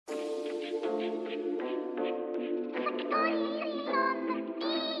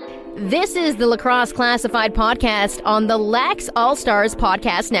This is the Lacrosse Classified Podcast on the Lax All-Stars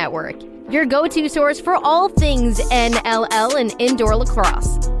Podcast Network, your go-to source for all things NLL and indoor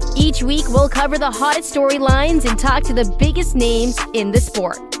lacrosse. Each week, we'll cover the hottest storylines and talk to the biggest names in the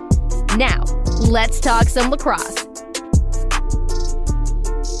sport. Now, let's talk some lacrosse.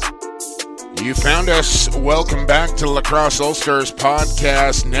 You found us. Welcome back to Lacrosse All-Stars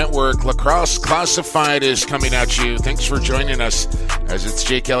Podcast Network. Lacrosse Classified is coming at you. Thanks for joining us as it's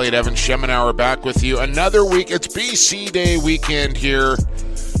Jake Elliott, Evan Schemenauer back with you. Another week. It's BC Day weekend here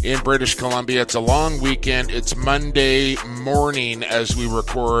in British Columbia. It's a long weekend. It's Monday morning as we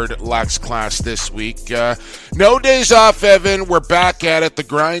record Lax Class this week. No days off, Evan. We're back at it. The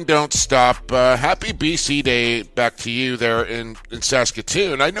grind don't stop. Happy BC Day back to you there in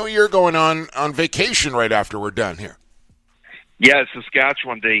Saskatoon. I know you're going on vacation right after we're done here. Yeah, it's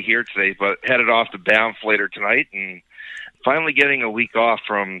Saskatchewan Day here today, but headed off to Banff later tonight and finally getting a week off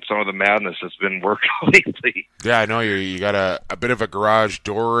from some of the madness that's been working lately. Yeah, I know you got a bit of a garage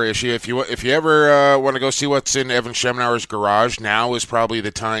door issue. If you ever want to go see what's in Evan Schemenauer's garage, now is probably the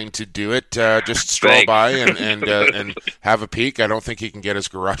time to do it. Just stroll by and have a peek. I don't think he can get his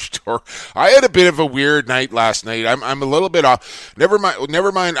garage door. I had a bit of a weird night last night. I'm a little bit off. Never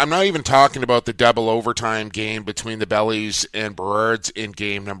mind. I'm not even talking about the double overtime game between the Bellies and Burrards in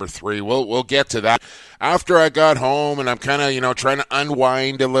game number 3. We'll get to that after I got home, and I'm kind of trying to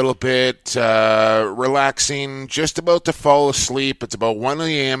unwind a little bit, relaxing, just about to fall asleep. It's about 1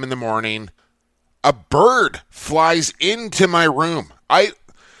 a.m. in the morning. A bird flies into my room.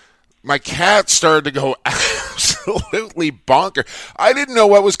 My cat started to go absolutely bonker. I didn't know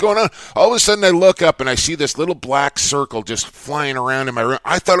what was going on. All of a sudden I look up and I see this little black circle just flying around in my room.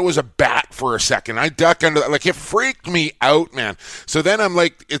 I thought it was a bat for a second. I duck under that. It freaked me out, man. So then I'm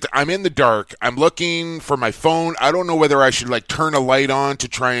I'm in the dark. I'm looking for my phone. I don't know whether I should turn a light on to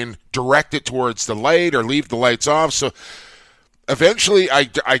try and direct it towards the light or leave the lights off. So eventually I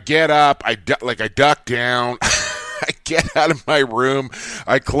get up. I duck down. I get out of my room.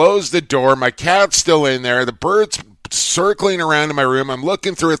 I close the door. My cat's still in there. The bird's circling around in my room. I'm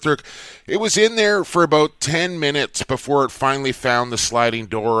looking through it. It was in there for about 10 minutes before it finally found the sliding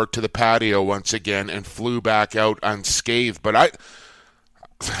door to the patio once again and flew back out unscathed. But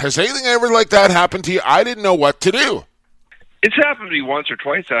has anything ever like that happened to you? I didn't know what to do. It's happened to me once or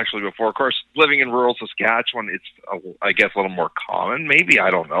twice actually before. Of course, living in rural Saskatchewan, it's I guess a little more common. Maybe, I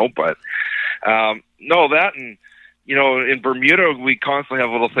don't know, but no, that and in Bermuda, we constantly have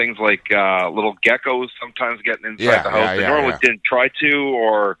little things like little geckos sometimes getting inside the house. They normally didn't try to,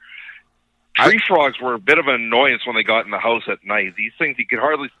 or tree frogs were a bit of an annoyance when they got in the house at night. These things,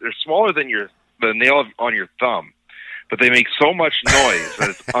 they're smaller than the nail on your thumb, but they make so much noise that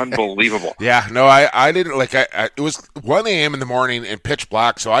it's unbelievable. Yeah, no, I didn't, it was 1 a.m. in the morning and pitch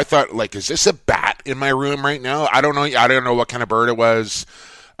black, so I thought, is this a bat in my room right now? I don't know what kind of bird it was.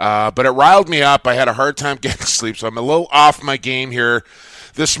 But it riled me up. I had a hard time getting sleep, so I'm a little off my game here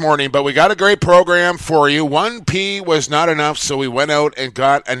this morning. But we got a great program for you. 1P was not enough, so we went out and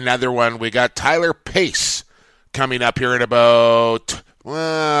got another one. We got Tyler Pace coming up here in about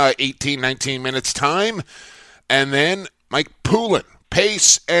 18, 19 minutes' time. And then Mike Poulin.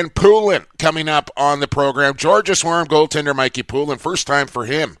 Pace and Poulin coming up on the program. Georgia Swarm goaltender Mikey Poulin. First time for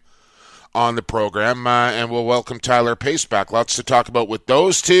him on the program, and we'll welcome Tyler Pace back. Lots to talk about with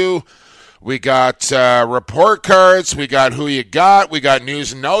those two. We got report cards. We got who you got. We got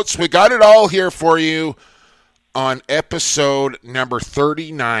news and notes. We got it all here for you on episode number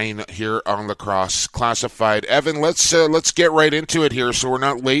 39 here on Lacrosse Classified. Evan, let's get right into it here so we're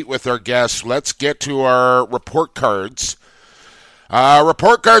not late with our guests. Let's get to our report cards.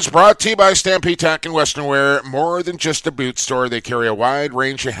 Report cards brought to you by Stampede Tack and Western Wear. More than just a boot store. They carry a wide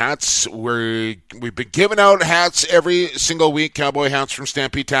range of hats. We've been giving out hats every single week, cowboy hats from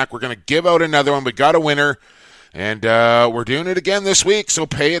Stampede Tack. We're going to give out another one. We got a winner, and we're doing it again this week, so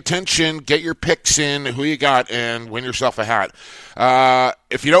pay attention. Get your picks in, who you got, and win yourself a hat.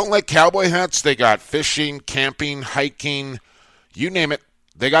 If you don't like cowboy hats, they got fishing, camping, hiking, you name it.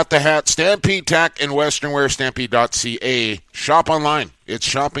 They got the hat. Stampede Tack and Western Wear, stampede.ca. Shop online. It's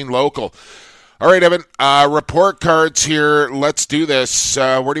shopping local. All right, Evan. Report cards here. Let's do this.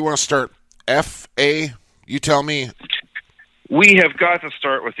 Where do you want to start? F, A? You tell me. We have got to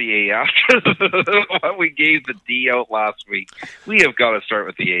start with the A after what we gave the D out last week. We have got to start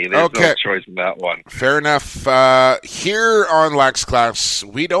with the A. There's no choice in that one. Fair enough. Here on Lax Class,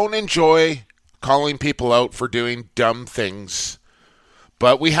 we don't enjoy calling people out for doing dumb things.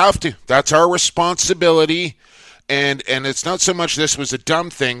 But we have to. That's our responsibility. And it's not so much this was a dumb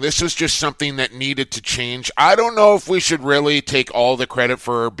thing. This was just something that needed to change. I don't know if we should really take all the credit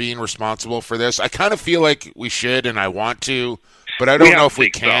for being responsible for this. I kind of feel like we should, and I want to, but I don't know if we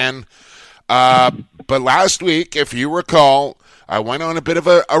can. But last week, if you recall, I went on a bit of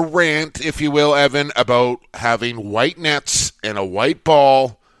a rant, if you will, Evan, about having white nets and a white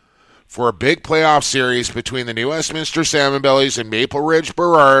ball for a big playoff series between the New Westminster Salmon Bellies and Maple Ridge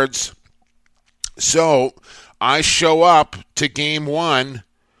Burrards. So I show up to Game 1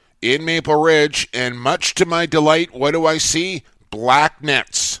 in Maple Ridge, and much to my delight, what do I see? Black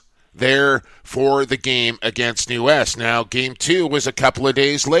nets there for the game against New West. Now, Game 2 was a couple of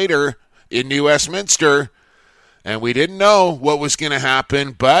days later in New Westminster, and we didn't know what was going to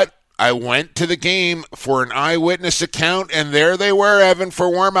happen, but I went to the game for an eyewitness account, and there they were, Evan,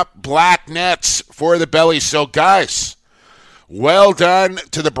 for warm-up, black nets for the Bellies. So, guys, well done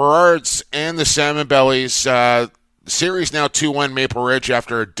to the Burrards and the Salmon Bellies. Series now 2-1 Maple Ridge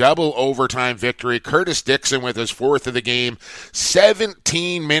after a double overtime victory. Curtis Dixon with his fourth of the game.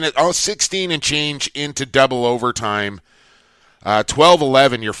 17 minutes, 16 and change into double overtime.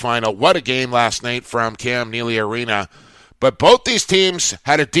 12-11 your final. What a game last night from Cam Neely Arena. But both these teams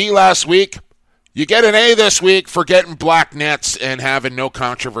had a D last week. You get an A this week for getting black nets and having no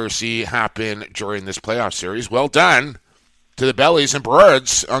controversy happen during this playoff series. Well done to the Bellies and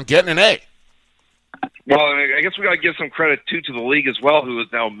Burrards on getting an A. Well, I guess we got to give some credit, too, to the league as well, who has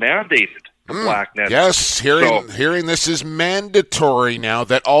now mandated the black net. Yes, hearing this is mandatory now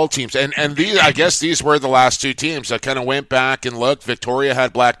that all teams, and these, I guess these were the last two teams. I kind of went back and looked. Victoria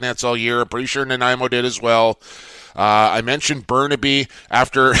had black nets all year. I'm pretty sure Nanaimo did as well. I mentioned Burnaby.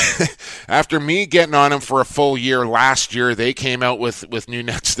 After me getting on them for a full year last year, they came out with new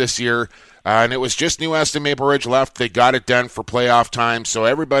nets this year. And it was just New West and Maple Ridge left. They got it done for playoff time, so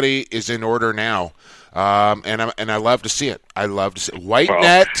everybody is in order now. And I love to see it. I love to see it.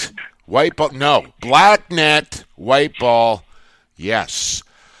 Net, white ball. No, black net, white ball. Yes.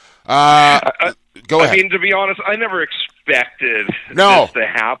 Go ahead. I mean, to be honest, I never expected this to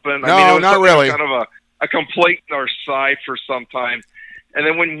happen. No, I mean, it was not really. Kind of a complaint on our side for some time, and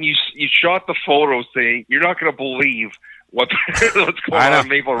then when you shot the photos, saying you're not going to believe what's going on in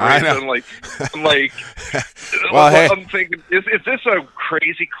Maple Ridge, and I'm thinking, is this a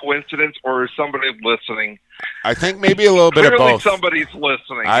crazy coincidence, or is somebody listening? I think maybe a little bit of both. Somebody's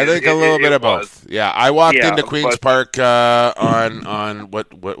listening. I think a little bit of both. Yeah, I walked into Queen's Park on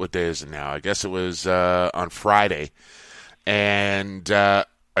what day is it now? I guess it was on Friday, and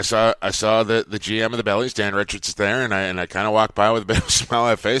I saw the GM of the Bellies, Dan Richards, there, and I kind of walked by with a bit of a smile on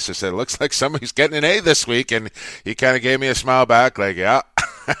my face. I said, "It looks like somebody's getting an A this week," and he kind of gave me a smile back, like, "Yeah,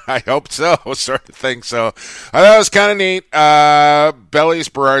 I hope so," sort of thing. So I thought it was kind of neat. Bellies,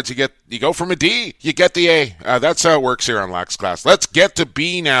 Burrards, you go from a D, you get the A. That's how it works here on Lax Class. Let's get to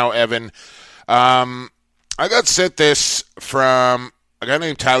B now, Evan. I got sent this from a guy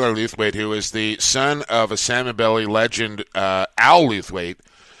named Tyler Lewthwaite, who is the son of a Salmon Belly legend, Al Lewthwaite.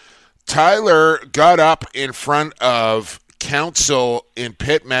 Tyler got up in front of council in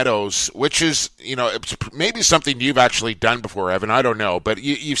Pitt Meadows, which is, it's maybe something you've actually done before, Evan. I don't know, but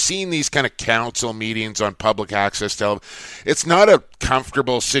you've seen these kind of council meetings on public access television. It's not a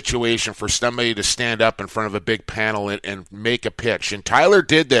comfortable situation for somebody to stand up in front of a big panel and make a pitch. And Tyler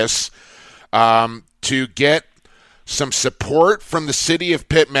did this to get some support from the city of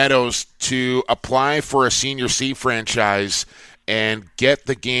Pitt Meadows to apply for a Senior C franchise and get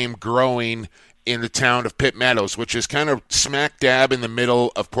the game growing in the town of Pitt Meadows, which is kind of smack dab in the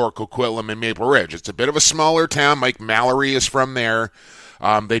middle of Port Coquitlam and Maple Ridge. It's a bit of a smaller town. Mike Mallory is from there.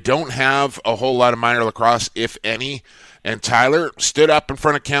 They don't have a whole lot of minor lacrosse, if any. And Tyler stood up in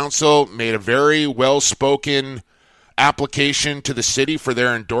front of council, made a very well-spoken application to the city for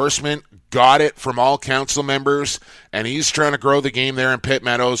their endorsement, got it from all council members, and he's trying to grow the game there in Pitt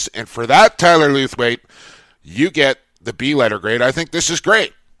Meadows. And for that, Tyler Lewthwaite, you get the B letter grade. I think this is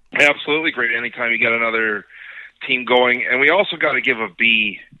great. Absolutely great. Anytime you get another team going. And we also got to give a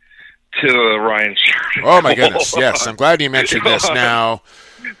B to Ryan Sheridan. Oh, my goodness. Yes, I'm glad you mentioned this. Now,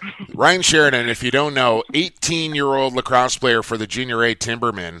 Ryan Sheridan, if you don't know, 18-year-old lacrosse player for the Junior A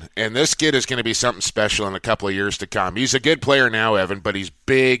Timbermen. And this kid is going to be something special in a couple of years to come. He's a good player now, Evan, but he's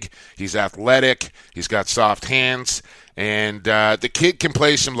big, he's athletic, he's got soft hands, and the kid can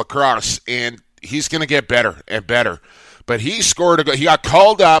play some lacrosse, and he's going to get better and better. But he scored a goal. He got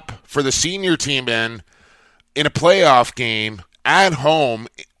called up for the senior team in a playoff game at home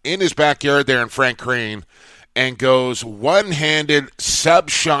in his backyard there in Frank Crane, and goes one-handed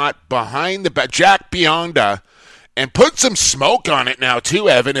sub-shot behind the back, Jack Bionda, and put some smoke on it now too,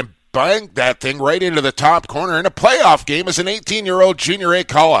 Evan, and banged that thing right into the top corner in a playoff game as an 18-year-old junior A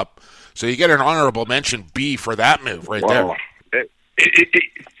call-up. So you get an honorable mention B for that move right there.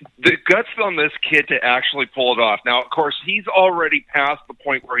 The guts on this kid to actually pull it off. Now, of course, he's already past the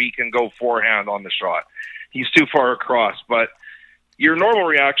point where he can go forehand on the shot. He's too far across, but your normal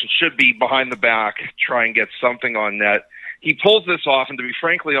reaction should be behind the back, try and get something on net. He pulls this off, and to be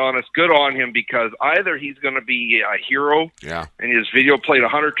frankly honest, good on him, because either he's going to be a hero and his video played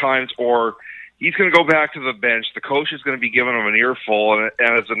 100 times, or he's going to go back to the bench. The coach is going to be giving him an earful, and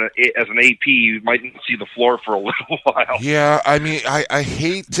as an AP, you might see the floor for a little while. Yeah, I mean, I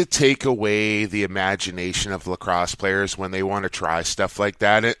hate to take away the imagination of lacrosse players when they want to try stuff like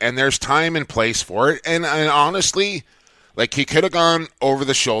that, and there's time and place for it. And honestly, like, he could have gone over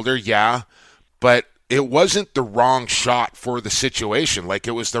the shoulder, but it wasn't the wrong shot for the situation. Like,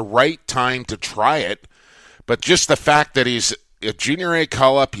 it was the right time to try it. But just the fact that he's a junior A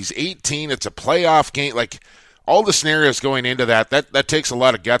call-up, he's 18, it's a playoff game, like, all the scenarios going into that takes a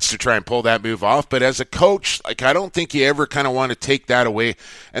lot of guts to try and pull that move off. But as a coach, like, I don't think you ever kind of want to take that away.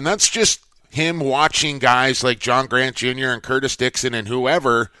 And that's just him watching guys like John Grant Jr. and Curtis Dixon and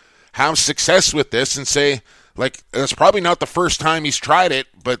whoever have success with this and say, like, that's probably not the first time he's tried it,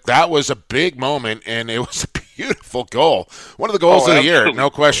 but that was a big moment, and it was a beautiful goal. One of the goals of the year, no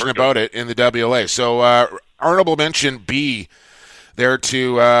question about it, in the WLA. So honorable mention B there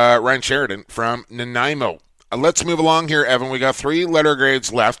to Ryan Sheridan from Nanaimo. Let's move along here, Evan. We got 3 letter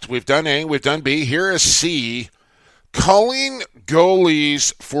grades left. We've done A, we've done B. Here is C. Calling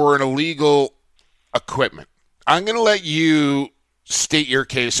goalies for an illegal equipment. I'm going to let you state your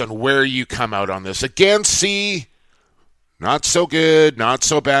case on where you come out on this. Again, C, not so good, not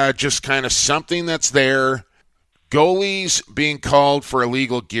so bad, just kind of something that's there. Goalies being called for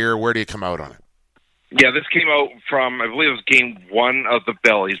illegal gear, where do you come out on it? Yeah, this came out from, I believe it was game 1 of the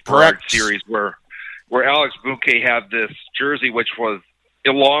Bellies Brard series, where Alex Bouquet had this jersey which was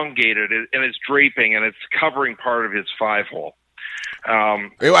elongated, and it's draping, and it's covering part of his 5-hole.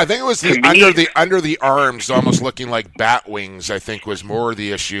 I think it was under the arms, almost looking like bat wings, I think was more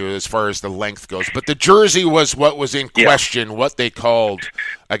the issue as far as the length goes. But the jersey was what was in question, what they called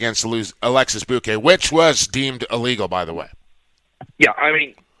against Alexis Bouquet, which was deemed illegal, by the way. Yeah, I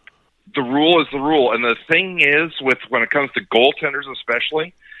mean, the rule is the rule. And the thing is, when it comes to goaltenders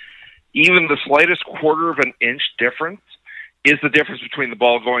especially, even the slightest quarter of an inch difference is the difference between the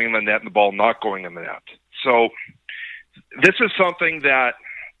ball going in the net and the ball not going in the net. So this is something that,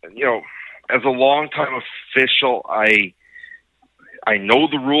 as a longtime official, I know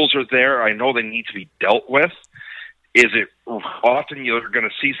the rules are there. I know they need to be dealt with. Is it often you're going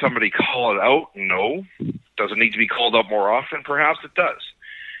to see somebody call it out? No. Does it need to be called out more often? Perhaps it does.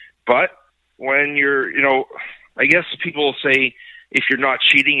 But when you're, I guess people will say, if you're not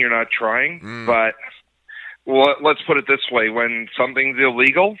cheating, you're not trying. But let's put it this way. When something's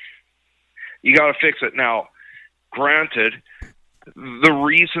illegal, you got to fix it. Now, granted, the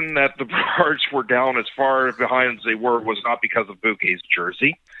reason that the Bards were down as far behind as they were was not because of Bouquet's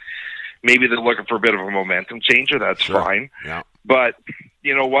jersey. Maybe they're looking for a bit of a momentum changer. That's fine. Yeah. But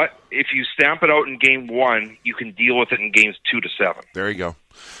you know what? If you stamp it out in game 1, you can deal with it in games 2 to 7. There you go.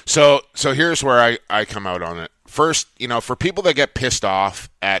 So here's where I come out on it. First, for people that get pissed off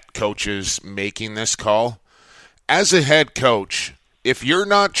at coaches making this call, as a head coach, if you're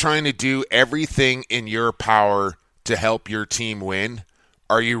not trying to do everything in your power to help your team win,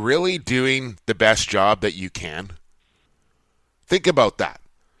 are you really doing the best job that you can? Think about that.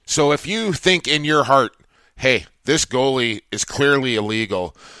 So if you think in your heart, hey, this goalie is clearly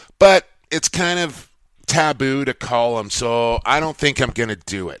illegal, but it's kind of taboo to call him, so I don't think I'm going to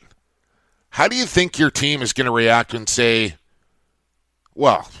do it. How do you think your team is going to react and say,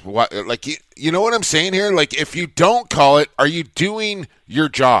 well, what, like, you know what I'm saying here? Like, if you don't call it, are you doing your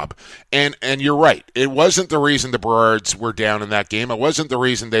job? And you're right. It wasn't the reason the Berards were down in that game. It wasn't the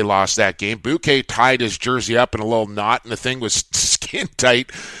reason they lost that game. Bouquet tied his jersey up in a little knot, and the thing was skin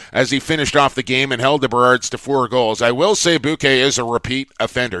tight as he finished off the game and held the Berards to 4 goals. I will say Bouquet is a repeat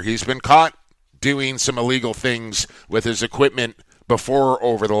offender. He's been caught doing some illegal things with his equipment before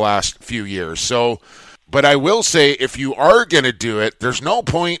over the last few years. So, but I will say, if you are going to do it, there's no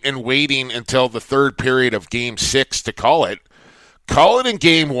point in waiting until the 3rd period of Game 6 to call it. Call it in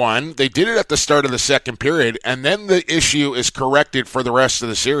Game 1. They did it at the start of the 2nd period, and then the issue is corrected for the rest of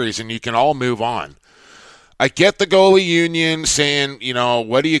the series, and you can all move on. I get the goalie union saying,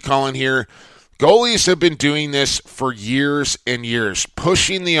 what are you calling here? Goalies have been doing this for years and years,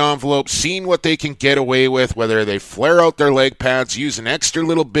 pushing the envelope, seeing what they can get away with, whether they flare out their leg pads, use an extra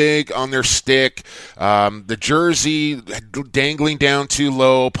little big on their stick, the jersey dangling down too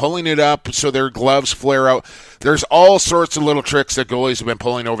low, pulling it up so their gloves flare out. There's all sorts of little tricks that goalies have been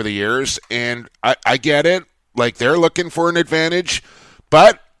pulling over the years, and I get it. Like, they're looking for an advantage,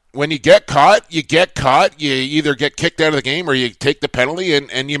 but when you get caught, you get caught. You either get kicked out of the game or you take the penalty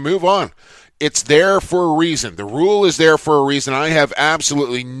and you move on. It's there for a reason. The rule is there for a reason. I have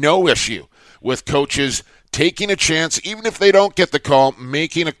absolutely no issue with coaches taking a chance, even if they don't get the call,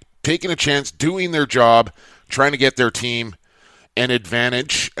 taking a chance, doing their job, trying to get their team an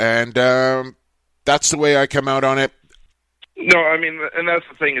advantage. And that's the way I come out on it. No, I mean, and that's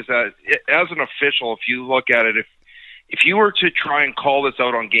the thing is that as an official, if you look at it, if you were to try and call this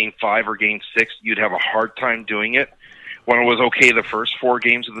out on Game 5 or Game 6, you'd have a hard time doing it when it was okay the first 4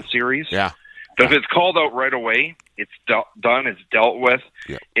 games of the series. Yeah. But if it's called out right away, it's done, it's dealt with.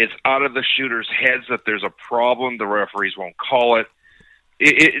 Yeah. It's out of the shooters' heads that there's a problem. The referees won't call it.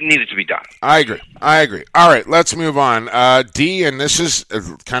 It needed to be done. I agree. All right, let's move on. D, and this is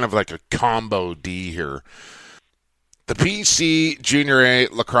kind of like a combo D here. The BC Junior A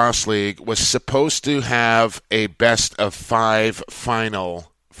Lacrosse League was supposed to have a best-of-5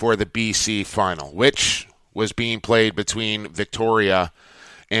 final for the BC final, which was being played between Victoria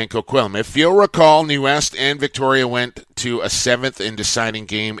and Coquitlam. If you'll recall, New West and Victoria went to a 7th and deciding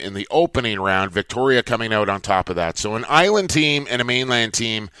game in the opening round, Victoria coming out on top of that. So an island team and a mainland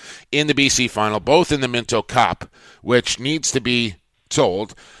team in the BC final, both in the Minto Cup, which needs to be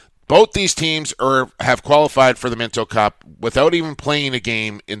told. Both these teams have qualified for the Minto Cup without even playing a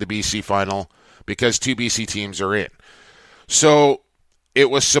game in the BC final because 2 BC teams are in. So it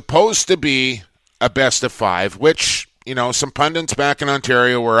was supposed to be a best-of-5, which, you know, some pundits back in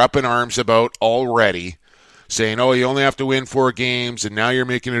Ontario were up in arms about already, saying, oh, you only have to win 4 games, and now you're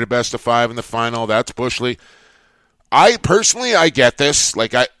making it a best-of-5 in the final. That's Bush League. I get this.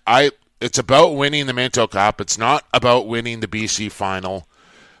 Like, it's about winning the Minto Cup. It's not about winning the BC final.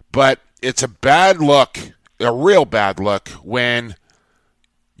 But it's a bad look, a real bad look, when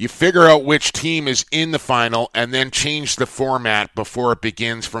you figure out which team is in the final and then change the format before it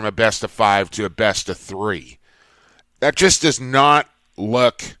begins from a best-of-5 to a best-of-3. That just does not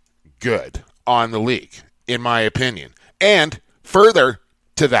look good on the league, in my opinion. And further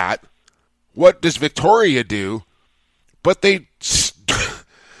to that, what does Victoria do? But they...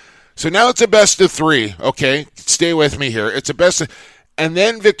 So now it's a best-of-3, okay? Stay with me here. It's a best-of... And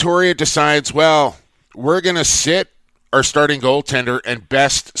then Victoria decides, well, we're going to sit our starting goaltender and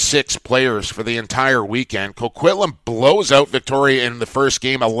best 6 players for the entire weekend. Coquitlam blows out Victoria in the first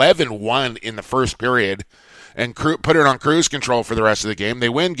game, 11-1 in the first period, and put it on cruise control for the rest of the game. They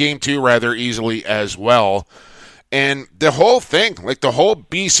win Game 2 rather easily as well. And the whole thing, like the whole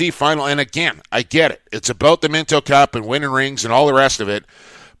BC final, and again, I get it. It's about the Minto Cup and winning rings and all the rest of it,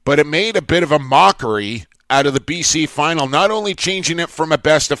 but it made a bit of a mockery out of the BC final, not only changing it from a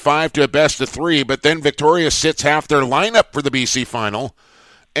best-of-5 to a best-of-3, but then Victoria sits half their lineup for the BC final,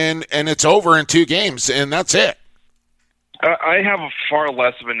 and it's over in 2 games, and that's it. I have a far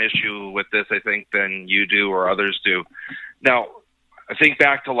less of an issue with this, I think, than you do or others do. Now, I think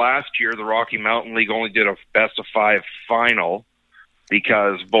back to last year, the Rocky Mountain League only did a best-of-5 final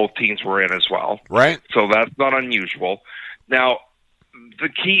because both teams were in as well. Right. So that's not unusual. Now, the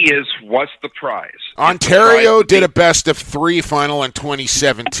key is, what's the prize? Ontario did a best-of-3 final in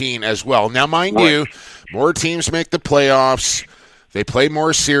 2017 as well. Now, mind you, more teams make the playoffs. They play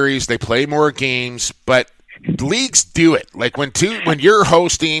more series. They play more games. But leagues do it. Like when you're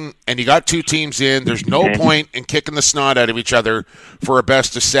hosting and you got 2 teams in, there's no point in kicking the snot out of each other for a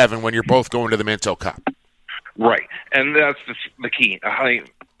best-of-7 when you're both going to the Minto Cup. Right, and that's the key.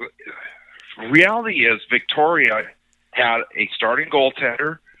 Reality is Victoria had a starting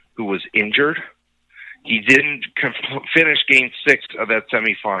goaltender who was injured. He didn't finish Game 6 of that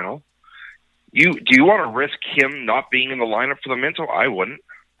semifinal. Do you want to risk him not being in the lineup for the Minto? I wouldn't.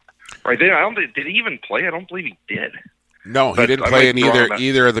 Right? Did he even play? I don't believe he did. No, he didn't play in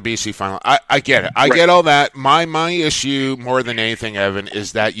either of the BC final. I get it. I get all that. My issue more than anything, Evan,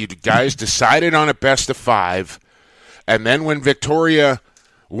 is that you guys decided on a best-of-5, and then when Victoria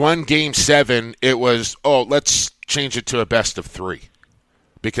won Game 7, it was, let's change it to a best-of-3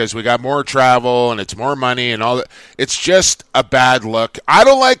 because we got more travel and it's more money and all that. It's just a bad look. I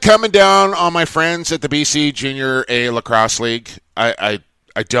don't like coming down on my friends at the BC Junior A Lacrosse League. I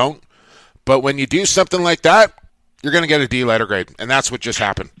don't. But when you do something like that, you're going to get a D letter grade, and that's what just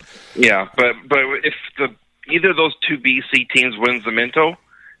happened. Yeah, but if either of those 2 BC teams wins the Minto, at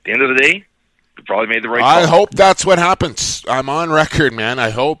the end of the day, probably made the right call. I hope that's what happens. I'm on record, man. I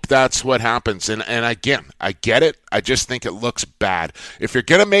hope that's what happens. And again, I get it. I just think it looks bad. If you're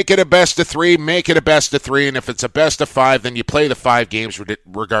going to make it a best of 3, make it a best of 3. And if it's a best of 5, then you play the 5 games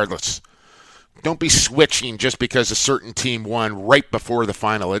regardless. Don't be switching just because a certain team won right before the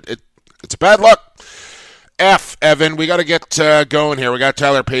final. It's a bad look. F, Evan, we got to get going here. We got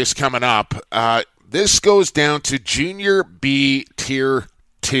Tyler Pace coming up. This goes down to Junior B Tier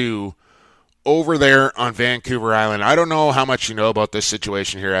 2 over there on Vancouver Island. I don't know how much you know about this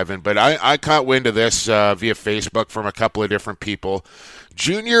situation here, Evan, but I caught wind of this via Facebook from a couple of different people.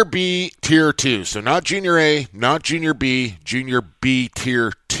 Junior B Tier 2. So not Junior A, not Junior B, Junior B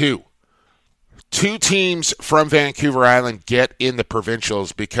Tier 2. 2 teams from Vancouver Island get in the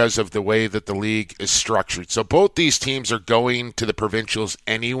provincials because of the way that the league is structured. So both these teams are going to the provincials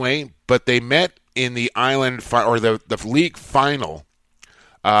anyway, but they met in the island or the league final.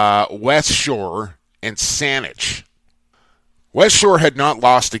 West Shore and Saanich. West Shore had not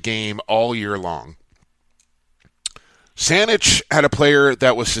lost a game all year long. Saanich had a player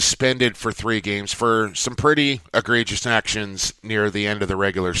that was suspended for 3 games for some pretty egregious actions near the end of the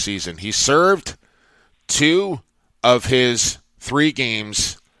regular season. He served 2 of his 3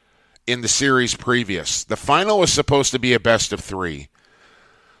 games in the series previous. The final was supposed to be a best of 3.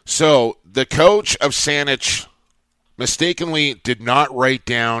 So the coach of Saanich mistakenly did not write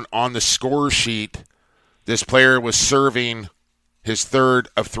down on the score sheet this player was serving his 3rd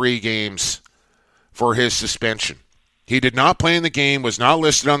of 3 games for his suspension. He did not play in the game, was not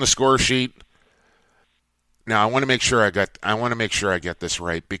listed on the score sheet. Now, I want to make sure I get this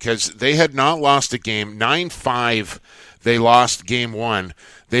right, because they had not lost a game. 9-5, they lost game 1.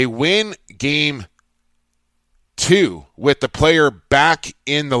 They win game 2 with the player back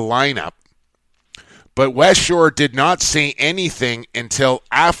in the lineup. But West Shore did not say anything until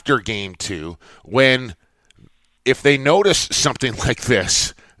after game 2, when, if they notice something like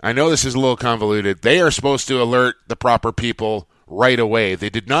this, I know this is a little convoluted, they are supposed to alert the proper people right away.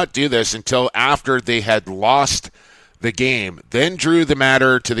 They did not do this until after they had lost the game, then drew the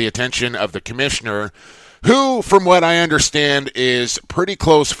matter to the attention of the commissioner, who, from what I understand, is pretty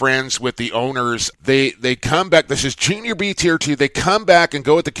close friends with the owners. They come back, this is Junior B Tier 2, they come back and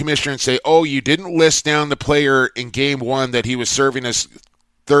go at the commissioner and say, oh, you didn't list down the player in game 1 that he was serving his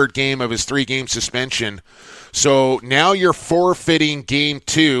 3rd game of his 3-game suspension. So now you're forfeiting game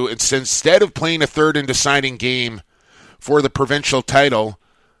 2, and so instead of playing a 3rd and deciding game for the provincial title,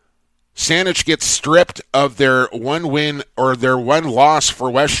 Saanich gets stripped of their 1 win or their 1 loss for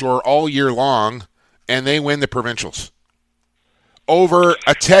West Shore all year long, and they win the provincials over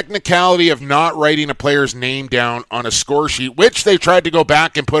a technicality of not writing a player's name down on a score sheet, which they tried to go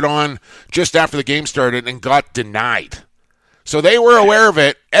back and put on just after the game started and got denied. So they were aware of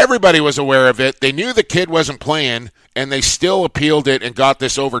it. Everybody was aware of it. They knew the kid wasn't playing, and they still appealed it and got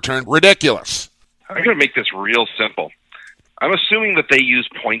this overturned. Ridiculous. I'm going to make this real simple. I'm assuming that they use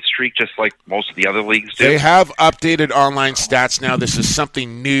point streak just like most of the other leagues do. They have updated online stats now. This is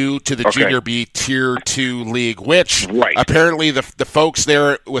something new to the Junior B Tier 2 league, which apparently the folks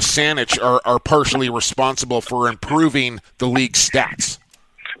there with Saanich are partially responsible for improving the league stats.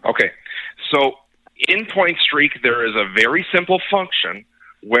 Okay. So in point streak, there is a very simple function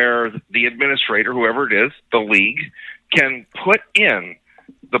where the administrator, whoever it is, the league, can put in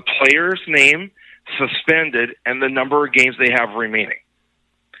the player's name, suspended, and the number of games they have remaining.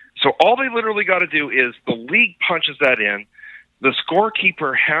 So all they literally got to do is the league punches that in, the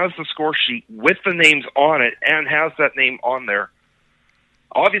scorekeeper has the score sheet with the names on it and has that name on there.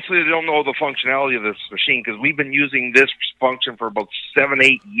 Obviously, they don't know the functionality of this machine because we've been using this function for about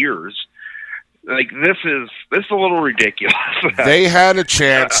 7-8 years. Like, this is a little ridiculous. They had a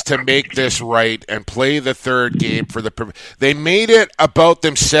chance to make this right and play the 3rd game for the. They made it about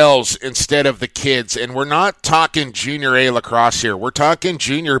themselves instead of the kids, and we're not talking Junior A lacrosse here. We're talking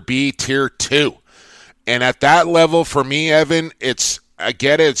Junior B Tier 2, and at that level, for me, Evan, I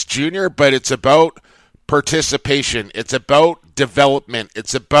get it, it's junior, but it's about participation. It's about development.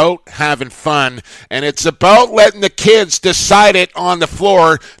 It's about having fun, and it's about letting the kids decide it on the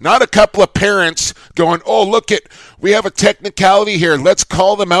floor, not a couple of parents going, oh, look, we have a technicality here. Let's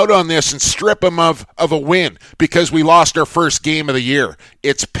call them out on this and strip them of a win because we lost our 1st game of the year.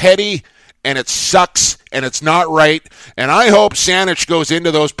 It's petty, and it sucks, and it's not right, and I hope Saanich goes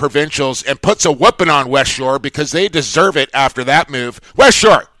into those provincials and puts a whooping on West Shore because they deserve it after that move. West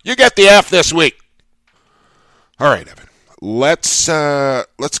Shore, you get the F this week. All right, Evan. Let's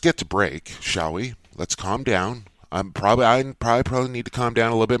get to break, shall we? Let's calm down. I probably need to calm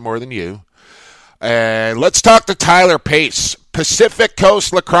down a little bit more than you. And let's talk to Tyler Pace. Pacific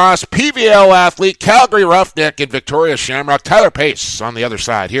Coast Lacrosse, PVL athlete, Calgary Roughneck, and Victoria Shamrock. Tyler Pace on the other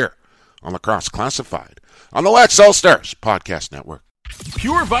side here on Lacrosse Classified on the Lex All-Stars Podcast Network.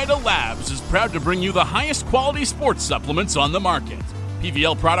 Pure Vita Labs is proud to bring you the highest quality sports supplements on the market.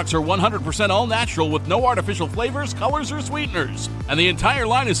 PVL products are 100% all natural with no artificial flavors, colors, or sweeteners. And the entire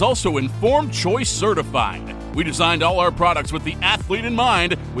line is also Informed Choice certified. We designed all our products with the athlete in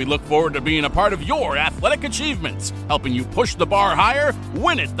mind. We look forward to being a part of your athletic achievements, helping you push the bar higher,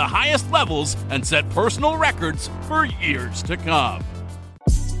 win at the highest levels, and set personal records for years to come.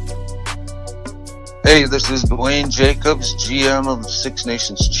 Hey, this is Dwayne Jacobs, GM of the Six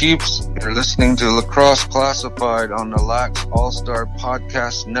Nations Chiefs. You're listening to Lacrosse Classified on the Lax All-Star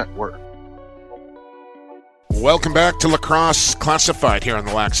Podcast Network. Welcome back to Lacrosse Classified here on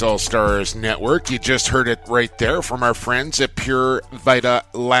the Lax All-Stars Network. You just heard it right there from our friends at Pure Vita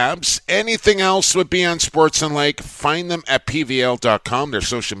Labs. Anything else would be on Sports and Lake, find them at pvl.com. Their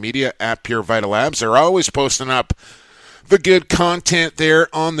social media at Pure Vita Labs. They're always posting up the good content there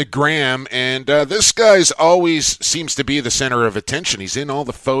on the gram, and this guy's always seems to be the center of attention. He's in all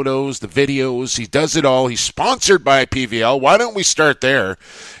the photos, the videos, he does it all. He's sponsored by PVL. Why don't we start there?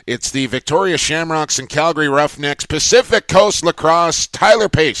 It's the Victoria Shamrocks and Calgary Roughnecks Pacific Coast Lacrosse. Tyler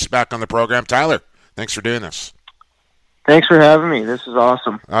Pace back on the program. Tyler, thanks for doing this. Thanks for having me. This is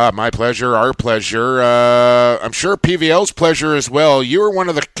awesome. My pleasure, our pleasure. I'm sure PVL's pleasure as well. You were one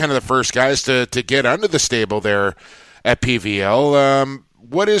of the first guys to get under the stable there at PVL.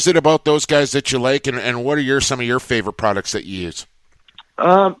 What is it about those guys that you like, and what are some of your favorite products that you use?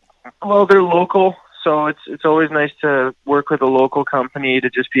 Well, they're local, so it's always nice to work with a local company to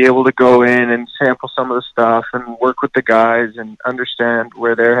just be able to go in and sample some of the stuff and work with the guys and understand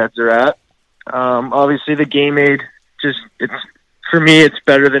where their heads are at. Obviously, the Game Aid, for me, it's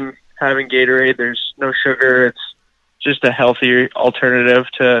better than having Gatorade. There's no sugar. It's just a healthier alternative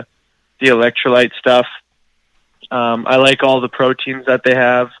to the electrolyte stuff. I like all the proteins that they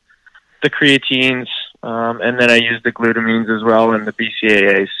have, the creatines, and then I use the glutamines as well and the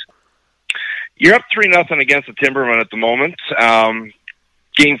BCAAs. You're up 3-0 against the Timbermen at the moment.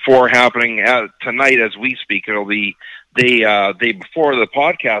 Game 4 happening tonight as we speak. It'll be the day before the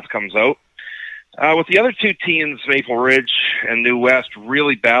podcast comes out. With the other two teams, Maple Ridge and New West,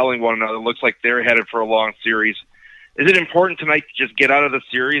 really battling one another, looks like they're headed for a long series. Is it important tonight to just get out of the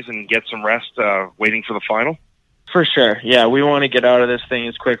series and get some rest waiting for the final? For sure. Yeah, we want to get out of this thing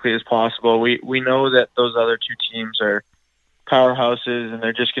as quickly as possible. We know that those other two teams are powerhouses and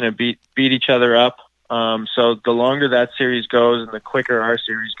they're just going to beat each other up. So the longer that series goes and the quicker our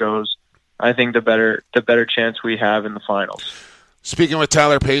series goes, I think the better chance we have in the finals. Speaking with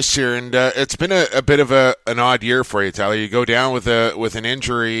Tyler Pace here, and it's been a bit of an odd year for you, Tyler. You go down with an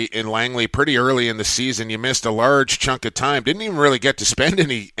injury in Langley pretty early in the season. You missed a large chunk of time. Didn't even really get to spend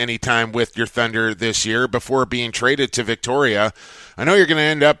any time with your Thunder this year before being traded to Victoria. I know you're going to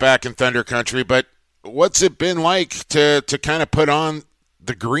end up back in Thunder country, but what's it been like to kind of put on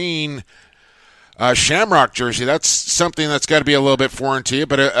the green Shamrock jersey? That's something that's got to be a little bit foreign to you,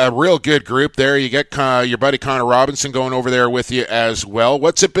 but a real good group there. You get your buddy Connor Robinson going over there with you as well.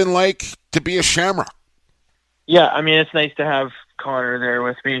 What's it been like to be a Shamrock? Yeah, I mean, it's nice to have Connor there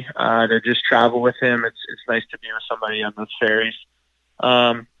with me, to just travel with him. It's nice to be with somebody on those ferries.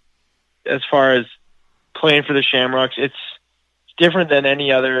 As far as playing for the Shamrocks, it's different than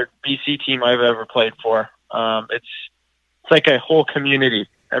any other BC team I've ever played for. It's like a whole community.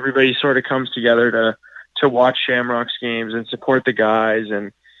 Everybody sort of comes together to watch Shamrocks games and support the guys,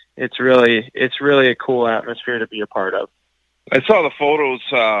 and it's really a cool atmosphere to be a part of. I saw the photos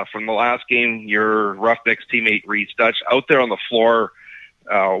from the last game. Your Roughnecks teammate Reese Dutch out there on the floor,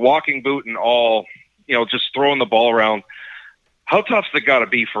 walking boot and all, just throwing the ball around. How tough's it got to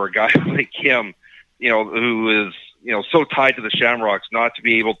be for a guy like him, who is so tied to the Shamrocks, not to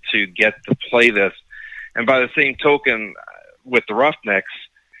be able to get to play this? And by the same token, with the Roughnecks,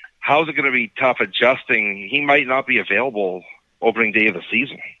 how's it going to be tough adjusting? He might not be available opening day of the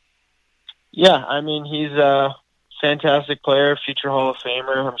season. Yeah, I mean, he's a fantastic player, future Hall of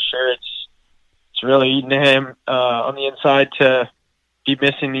Famer. I'm sure it's really eating him on the inside to be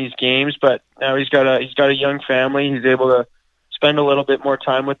missing these games, but now he's got a young family. He's able to spend a little bit more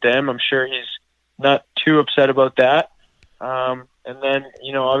time with them. I'm sure he's not too upset about that. And then,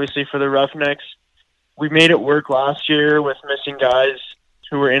 obviously for the Roughnecks, we made it work last year with missing guys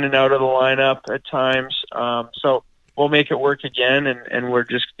who were in and out of the lineup at times. So we'll make it work again, and we're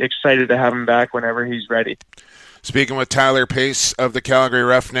just excited to have him back whenever he's ready. Speaking with Tyler Pace of the Calgary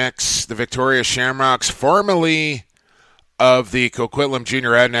Roughnecks, the Victoria Shamrocks, formerly of the Coquitlam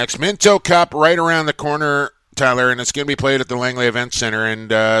Junior Adnex. Minto Cup right around the corner Tyler, and it's going to be played at the Langley Event Center,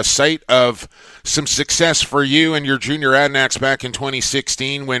 and site of some success for you and your junior Adanacs back in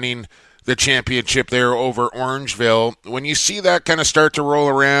 2016, winning the championship there over Orangeville. When you see that kind of start to roll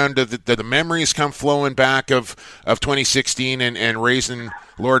around, do the memories come flowing back of 2016 and raising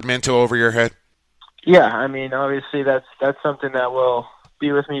Lord Minto over your head? Yeah, I mean, obviously that's something that will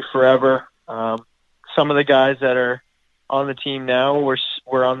be with me forever. Some of the guys that are on the team now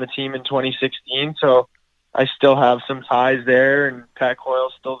were on the team in 2016, so I still have some ties there, and Pat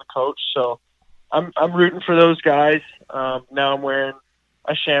Coyle's still the coach, so I'm rooting for those guys. Now I'm wearing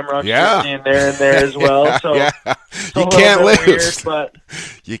a Shamrock jersey in there and there as well, so you can't lose. Weird, but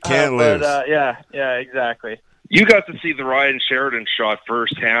you can't lose. Yeah, exactly. You got to see the Ryan Sheridan shot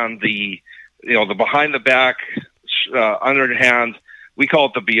firsthand. The behind the back, underhand. We call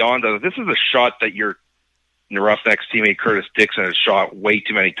it the beyond. This is a shot that your Roughnecks teammate Curtis Dixon has shot way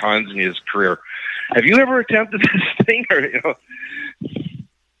too many times in his career. Have you ever attempted this thing? Or,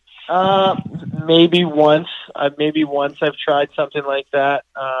 maybe once. Maybe once I've tried something like that.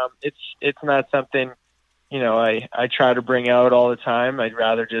 It's not something I try to bring out all the time. I'd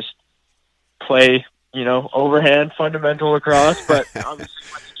rather just play overhand fundamental lacrosse. But obviously,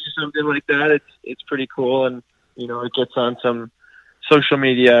 when you do something like that, it's pretty cool, and it gets on some social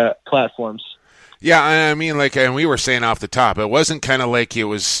media platforms. Yeah, I mean, and we were saying off the top, it wasn't kind of like it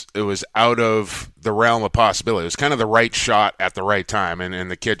was out of the realm of possibility. It was kind of the right shot at the right time,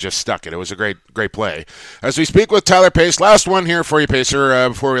 and the kid just stuck it. It was a great play. As we speak with Tyler Pace, last one here for you, Pacer,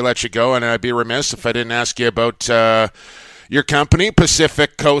 before we let you go, and I'd be remiss if I didn't ask you about your company,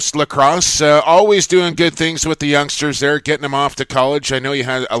 Pacific Coast Lacrosse. Always doing good things with the youngsters there, getting them off to college. I know you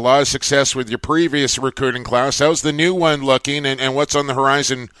had a lot of success with your previous recruiting class. How's the new one looking, and what's on the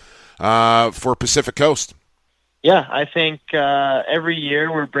horizon for Pacific Coast? Yeah, I think every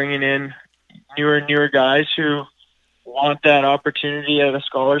year we're bringing in newer and newer guys who want that opportunity at a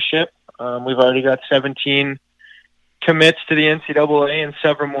scholarship. We've already got 17 commits to the NCAA and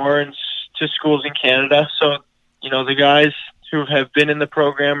several more to schools in Canada. So, the guys who have been in the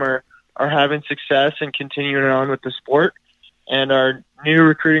program are having success and continuing on with the sport. And our new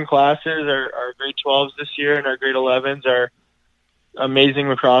recruiting classes, our grade 12s this year and our grade 11s are amazing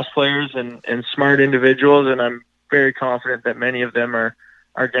lacrosse players and smart individuals, and I'm very confident that many of them are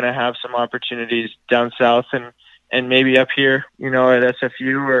going to have some opportunities down south and maybe up here, at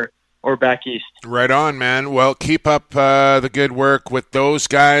SFU or back east. Right on, man. Well, keep up the good work with those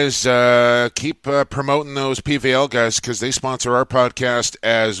guys. Keep promoting those PVL guys because they sponsor our podcast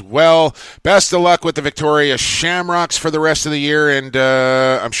as well. Best of luck with the Victoria Shamrocks for the rest of the year, and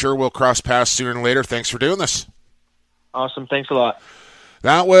I'm sure we'll cross paths sooner or later. Thanks for doing this. Awesome. Thanks a lot.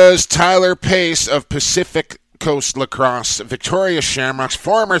 That was Tyler Pace of Pacific Coast Lacrosse, Victoria Shamrocks,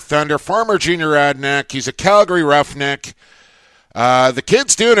 former Thunder, former junior Adanac. He's a Calgary Roughneck. The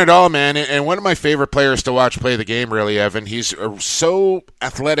kid's doing it all, man, and one of my favorite players to watch play the game, really, Evan. He's so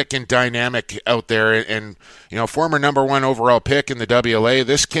athletic and dynamic out there, and former number 1 overall pick in the WLA.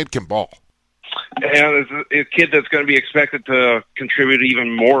 This kid can ball. And it's a kid that's going to be expected to contribute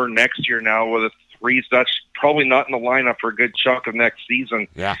even more next year now with a Reese Dutch probably not in the lineup for a good chunk of next season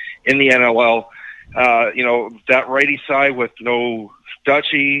in the NLL. That righty side with no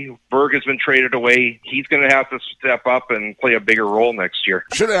Dutchy, Berg has been traded away. He's going to have to step up and play a bigger role next year.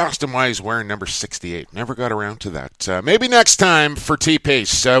 Should have asked him why he's wearing number 68. Never got around to that. Maybe next time for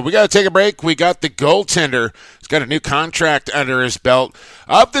T-Pace. We got to take a break. We got the goaltender. He's got a new contract under his belt.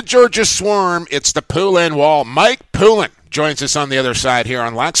 Of the Georgia Swarm, it's the Poulin Wall. Mike Poulin joins us on the other side here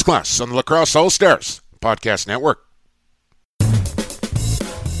on Lax Class on the Lacrosse All-Stars Podcast Network.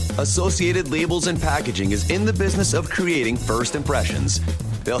 Associated Labels and Packaging is in the business of creating first impressions.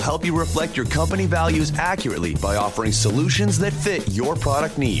 They'll help you reflect your company values accurately by offering solutions that fit your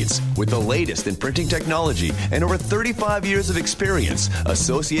product needs. With the latest in printing technology and over 35 years of experience,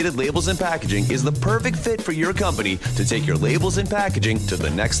 Associated Labels and Packaging is the perfect fit for your company to take your labels and packaging to the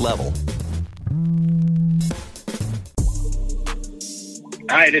next level.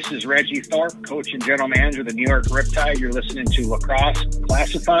 Hi, this is Reggie Thorpe, coach and general manager of the New York Riptide. You're listening to Lacrosse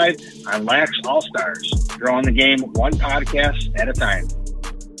Classified on Lax All-Stars, growing the game one podcast at a time.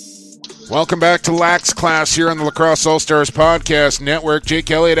 Welcome back to Lax Class here on the Lacrosse All-Stars Podcast Network. Jake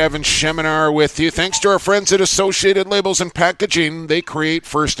Elliott, Evan Schemenauer with you. Thanks to our friends at Associated Labels and Packaging. They create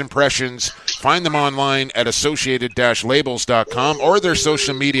first impressions. Find them online at associated-labels.com or their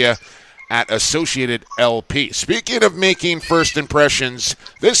social media at Associated LP. Speaking of making first impressions,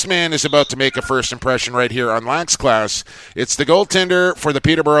 this man is about to make a first impression right here on Lax Class. It's the goaltender for the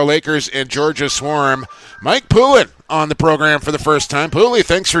Peterborough Lakers and Georgia Swarm, Mike Poulin, on the program for the first time. Pooley,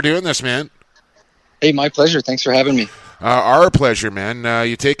 thanks for doing this, man. Hey, my pleasure. Thanks for having me. Our pleasure, man.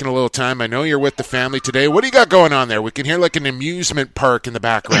 You taking a little time. I know you're with the family today. What do you got going on there? We can hear like an amusement park in the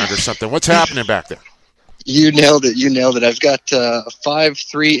background or something. What's happening back there? You nailed it. I've got 5,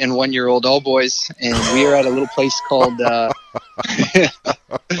 3, and 1-year-old, all boys, and we are at a little place called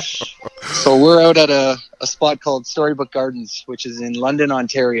so we're out at a spot called Storybook Gardens, which is in London,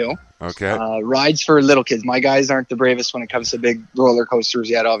 Ontario. Okay. Rides for little kids. My guys aren't the bravest when it comes to big roller coasters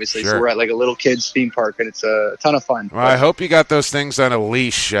yet, obviously. Sure. So we're at like a little kids theme park, and it's a ton of fun. Well, I hope you got those things on a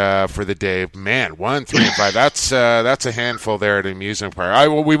leash for the day. Man, 1, 3, and 5. That's a handful there at an amusement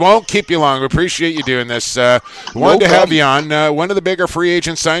park. We won't keep you long. We appreciate you doing this. Wanted to have you on. One of the bigger free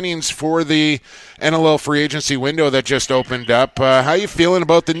agent signings for the NLL free agency window that just opened up. How you feeling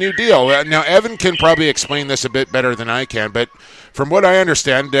about the new deal? Now, Evan can probably explain this a bit better than I can, but from what I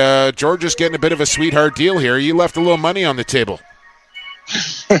understand, Georgia's getting a bit of a sweetheart deal here. You left a little money on the table.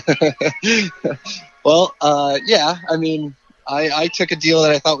 Well, yeah. I mean, I took a deal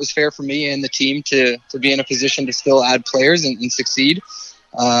that I thought was fair for me and the team to be in a position to still add players and succeed.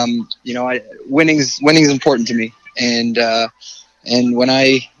 Winning's important to me, and when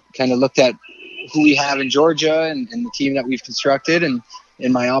I kind of looked at who we have in Georgia and the team that we've constructed and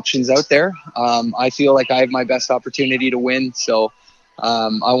my options out there, I feel like I have my best opportunity to win. So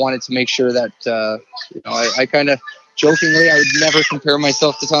I wanted to make sure that I kind of jokingly, I would never compare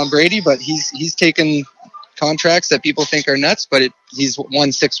myself to Tom Brady, but he's taken contracts that people think are nuts, but he's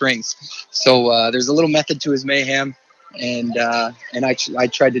won 6 rings. So there's a little method to his mayhem, and I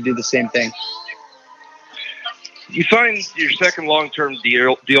tried to do the same thing. You signed your second long-term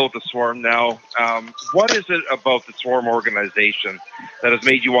deal with the Swarm now. What is it about the Swarm organization that has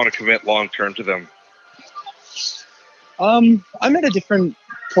made you want to commit long-term to them? I'm at a different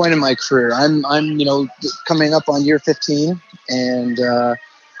point in my career. I'm coming up on year 15, and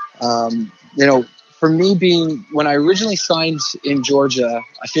for me when I originally signed in Georgia,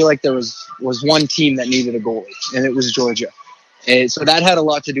 I feel like there was one team that needed a goalie, and it was Georgia. And so that had a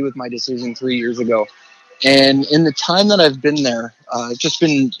lot to do with my decision 3 years ago. And in the time that I've been there, I've just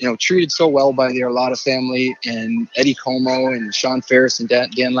been, treated so well by the Arlotta family and Eddie Como and Sean Ferris and Dan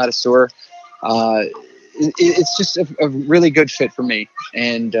Ladouceur. It's just a really good fit for me.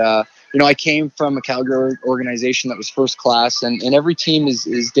 And, I came from a Calgary organization that was first class, and every team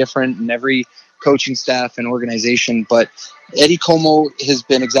is different, and every coaching staff and organization. But Eddie Como has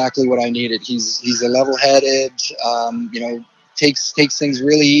been exactly what I needed. He's a level-headed, takes things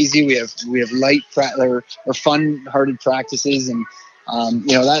really easy. We have light or fun-hearted practices, and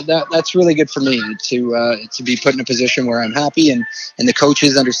that's really good for me to be put in a position where I'm happy, and the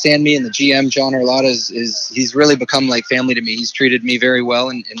coaches understand me, and the GM John Arlotta he's really become like family to me. He's treated me very well,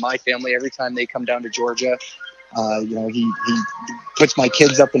 and my family every time they come down to Georgia, he puts my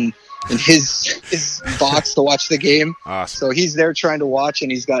kids up in his box to watch the game. Awesome. So he's there trying to watch,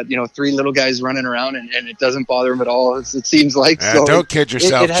 and he's got 3 little guys running around, and it doesn't bother him at all. It seems like. So don't kid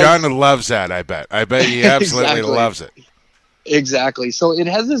yourself. John loves that. I bet he absolutely loves it. Exactly. So it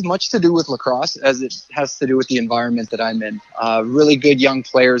has as much to do with lacrosse as it has to do with the environment that I'm in. Really good young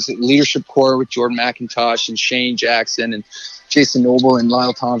players, leadership core with Jordan McIntosh and Shane Jackson and Jason Noble and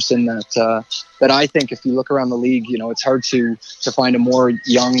Lyle Thompson that I think if you look around the league, it's hard to find a more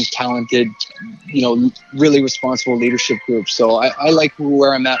young, talented, really responsible leadership group. So I like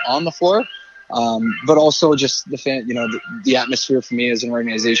where I'm at on the floor, but also just the fan, the atmosphere for me as an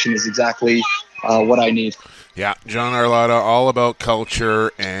organization is exactly what I need. Yeah, John Arlotta, all about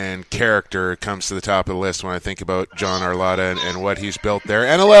culture and character, comes to the top of the list when I think about John Arlotta and what he's built there.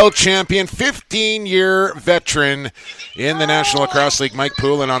 NLL champion, 15-year veteran in the National Lacrosse League, Mike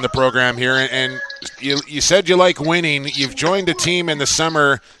Poulin on the program here. And you said you like winning. You've joined a team in the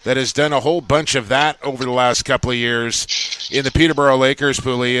summer that has done a whole bunch of that over the last couple of years in the Peterborough Lakers,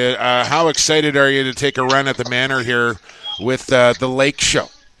 Pouli. How excited are you to take a run at the Manor here with the Lake Show?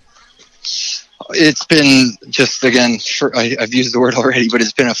 It's been just, again, I've used the word already, but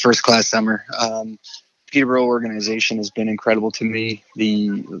it's been a first-class summer. Peterborough organization has been incredible to me.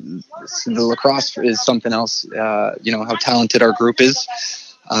 The lacrosse is something else, how talented our group is.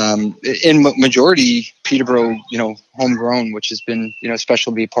 In majority, Peterborough, homegrown, which has been,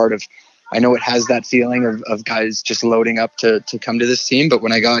 special to be part of. I know it has that feeling of guys just loading up to come to this team. But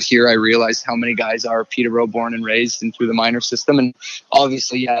when I got here, I realized how many guys are Peterborough born and raised and through the minor system. And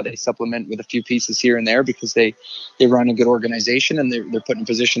obviously, they supplement with a few pieces here and there because they run a good organization and they're put in a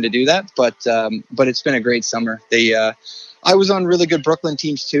position to do that. But it's been a great summer. I was on really good Brooklyn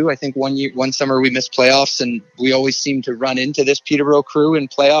teams too. I think one summer we missed playoffs, and we always seemed to run into this Peterborough crew in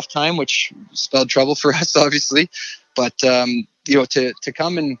playoff time, which spelled trouble for us, obviously. But to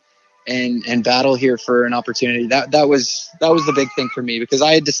come and and battle here for an opportunity. That was the big thing for me, because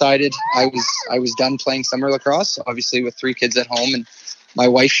I had decided I was done playing summer lacrosse, obviously with 3 kids at home, and my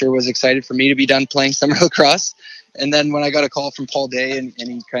wife sure was excited for me to be done playing summer lacrosse. And then when I got a call from Paul Day and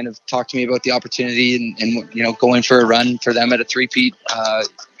he kind of talked to me about the opportunity and going for a run for them at a 3-peat,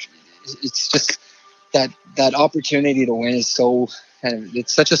 it's just that opportunity to win is so,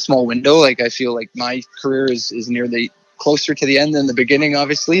 it's such a small window. Like, I feel like my career is near the closer to the end than the beginning,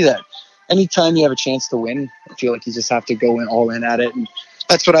 obviously, that anytime you have a chance to win, I feel like you just have to go all in at it. And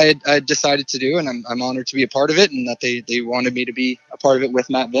that's what I decided to do, and I'm honored to be a part of it, and that they wanted me to be a part of it with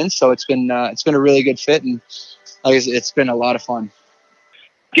Matt Vince. So it's been a really good fit, and it's been a lot of fun.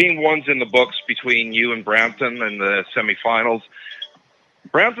 Game 1's in the books between you and Brampton in the semifinals.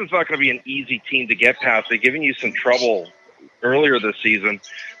 Brampton's not going to be an easy team to get past. They've given you some trouble earlier this season,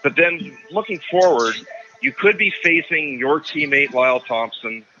 but then looking forward, you could be facing your teammate Lyle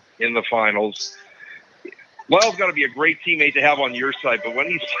Thompson in the finals. Lyle's got to be a great teammate to have on your side, but when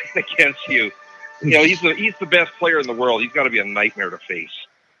he's playing against you, he's the best player in the world. He's got to be a nightmare to face.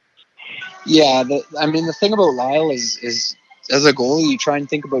 Yeah, the thing about Lyle is as a goalie, you try and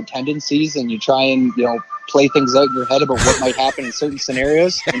think about tendencies, and you try and play things out in your head about what might happen in certain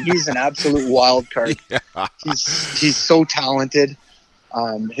scenarios. And he's an absolute wild card. Yeah. He's so talented.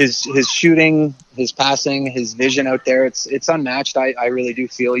 His shooting, his passing, his vision out there, it's unmatched. I really do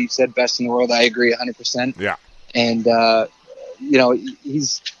feel. You said best in the world. I agree 100%. Yeah. And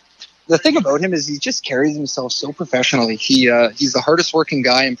the thing about him is he just carries himself so professionally. He's the hardest working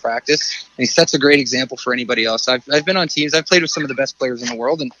guy in practice, and he sets a great example for anybody else. I've been on teams. I've played with some of the best players in the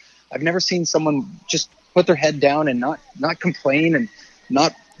world, and I've never seen someone just put their head down and not complain and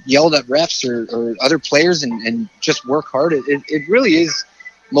not yelled at refs or other players and just work hard. It really is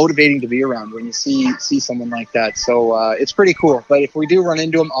motivating to be around when you see someone like that. So it's pretty cool. But if we do run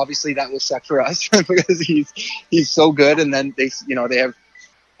into him, obviously that will suck for us because he's so good. And then they have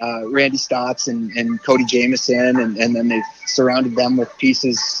Randy Stotts and Cody Jamieson, and then they've surrounded them with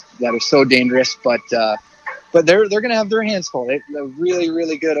pieces that are so dangerous. But they're going to have their hands full. They're a really,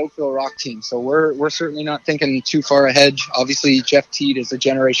 really good Oakville Rock team. So we're certainly not thinking too far ahead. Obviously, Jeff Teed is a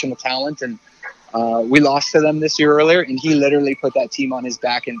generational talent, and we lost to them this year earlier, and he literally put that team on his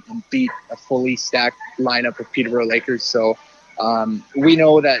back and beat a fully stacked lineup of Peterborough Lakers. So we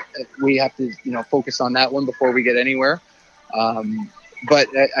know that we have to focus on that one before we get anywhere. But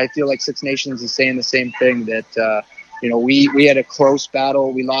I feel like Six Nations is saying the same thing, that we had a close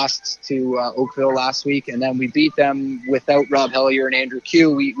battle. We lost to Oakville last week, and then we beat them without Rob Hellier and Andrew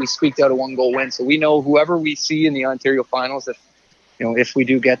Q. We squeaked out a 1-goal win. So we know whoever we see in the Ontario finals, if we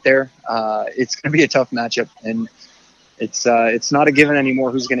do get there, it's going to be a tough matchup. And it's not a given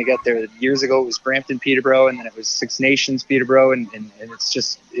anymore who's going to get there. Years ago, it was Brampton Peterborough, and then it was Six Nations Peterborough, and it's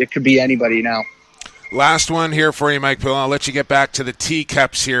just, it could be anybody now. Last one here for you, Mike Pill. I'll let you get back to the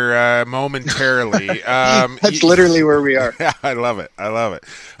teacups here momentarily. That's literally where we are. Yeah, I love it.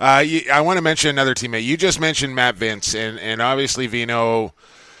 I want to mention another teammate. You just mentioned Matt Vince, and obviously Vino,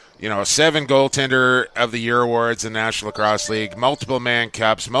 7 goaltender of the year awards in the National Lacrosse League, multiple Man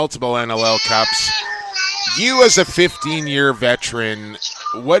Cups, multiple NLL Cups. You as a 15-year veteran,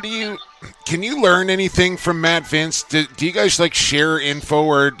 can you learn anything from Matt Vince? Do you guys share info,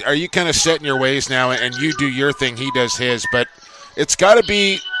 or are you kind of set in your ways now and you do your thing, he does his? But it's got to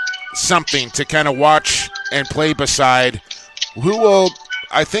be something to kind of watch and play beside who will,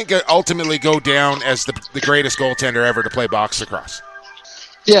 I think, ultimately go down as the greatest goaltender ever to play box lacrosse.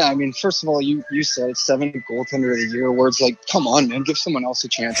 Yeah, first of all, you said 7 goaltender of the year awards. Come on, man, give someone else a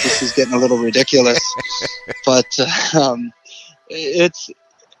chance. This is getting a little ridiculous. But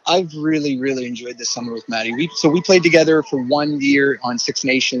I've really, really enjoyed this summer with Matty. We played together for 1 year on Six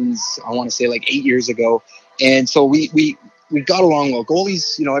Nations, I want to say 8 years ago. And so we got along well.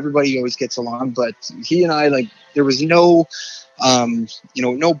 Goalies, everybody always gets along, but he and I, there was no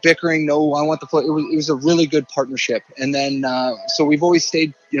no bickering, no, I want the play. It was a really good partnership. And then, so we've always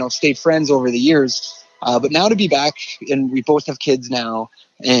stayed friends over the years. But now to be back, and we both have kids now,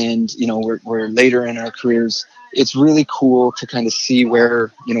 and, we're later in our careers, it's really cool to kind of see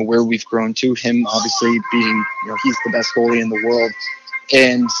where we've grown to. Him obviously being, he's the best goalie in the world.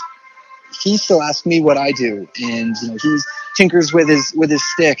 And he still asks me what I do. And, he tinkers with his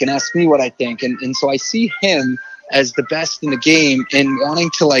stick and asks me what I think. And so I see him as the best in the game and wanting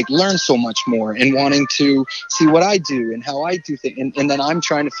to learn so much more and wanting to see what I do and how I do things. And then I'm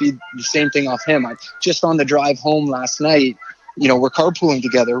trying to feed the same thing off him. Just on the drive home last night, we're carpooling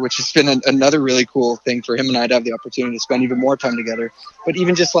together, which has been another really cool thing for him and I to have the opportunity to spend even more time together. But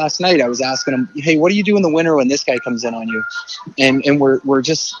even just last night, I was asking him, hey, what do you do in the winter when this guy comes in on you? And we're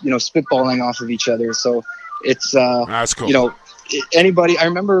just, spitballing off of each other. So it's, that's cool. Anybody, I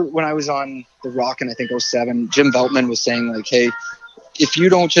remember when I was on The Rock in, I think, 2007, Jim Veltman was saying, like, hey, if you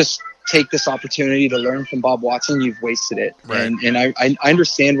don't just take this opportunity to learn from Bob Watson, you've wasted it. Right. And I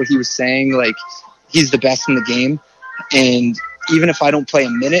understand what he was saying. Like, he's the best in the game. And even if I don't play a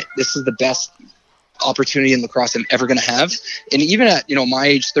minute, this is the best opportunity in lacrosse I'm ever going to have. And even at, my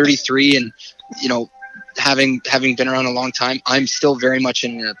age, 33, and, having been around a long time, I'm still very much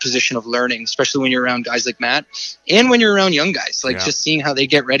in a position of learning, especially when you're around guys like Matt and when you're around young guys, just seeing how they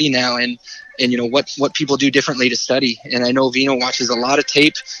get ready now and what people do differently to study. And I know Vino watches a lot of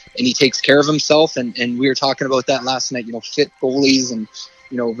tape and he takes care of himself. And we were talking about that last night, fit goalies and,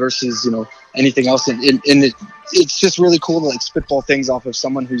 versus, anything else. And it's just really cool to spitball things off of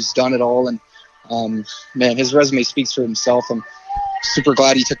someone who's done it all. And man, his resume speaks for himself. I'm super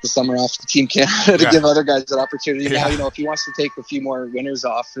glad he took the summer off to Team Canada to give other guys that opportunity. Now, if he wants to take a few more winters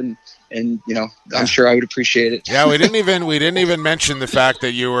off and I'm sure I would appreciate it. Yeah, we didn't even mention the fact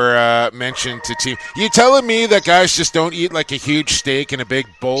that you were mentioned to Team. You telling me that guys just don't eat like a huge steak and a big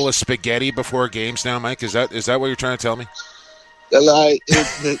bowl of spaghetti before games now, Mike? Is that what you're trying to tell me?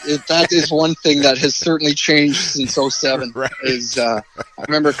 That is one thing that has certainly changed since 2007. Right. I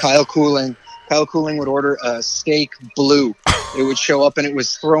remember Kyle Cooling would order a steak blue. It would show up and it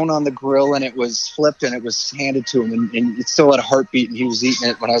was thrown on the grill and it was flipped and it was handed to him and it still had a heartbeat and he was eating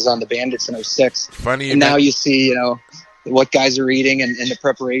it when I was on the Bandits in 2006. Funny. And now you see, what guys are eating and the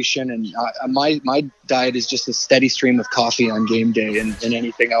preparation. And my diet is just a steady stream of coffee on game day and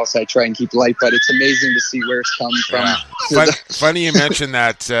anything else I try and keep light. But it's amazing to see where it's come from. Funny you mentioned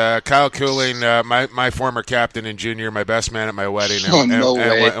that. Kyle Cooling, my former captain and junior, my best man at my wedding,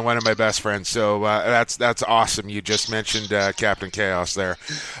 and one of my best friends. So that's awesome. You just mentioned Captain Chaos there.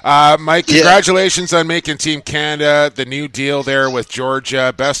 Mike, congratulations on making Team Canada, the new deal there with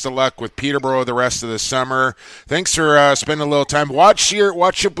Georgia. Best of luck with Peterborough the rest of the summer. Thanks for spending a little time. Watch your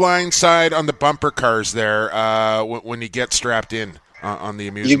blind side on the bumper cars there when you get strapped in on the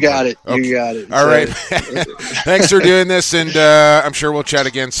amusement. You got it. Okay. You got it. All right. Thanks for doing this, and I'm sure we'll chat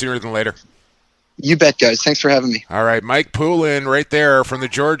again sooner than later. You bet, guys. Thanks for having me. All right, Mike Poulin right there from the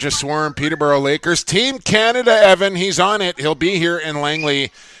Georgia Swarm Peterborough Lakers. Team Canada, Evan, he's on it. He'll be here in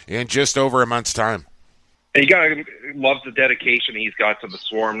Langley in just over a month's time. You gotta love the dedication he's got to the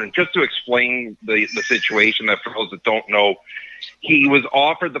Swarm. And just to explain the situation, that for those that don't know, he was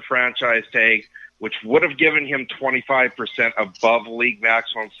offered the franchise tag, which would have given him 25% above league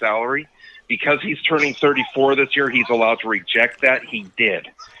maximum salary. Because he's turning 34 this year, he's allowed to reject that. He did.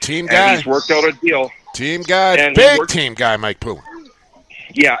 Team guy. And he's worked out a deal. Team guy. Big team guy, Mike Poulin.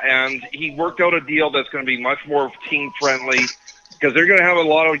 Yeah, and he worked out a deal that's going to be much more team-friendly because they're going to have a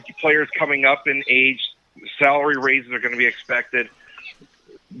lot of players coming up in age. Salary raises are going to be expected.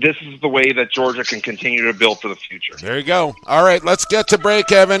 This is the way that Georgia can continue to build for the future. There you go. All right, let's get to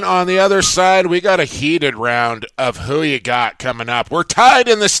break, Evan. On the other side, we got a heated round of Who You Got coming up. We're tied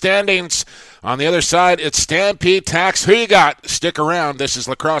in the standings. On the other side, it's Stampede Tax. Who You Got? Stick around. This is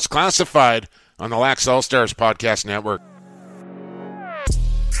Lacrosse Classified on the Lax All-Stars Podcast Network.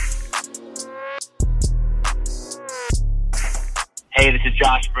 Hey, this is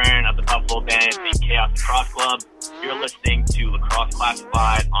Josh Byrne of the Buffalo Bandits and Chaos Lacrosse Club. You're listening to Lacrosse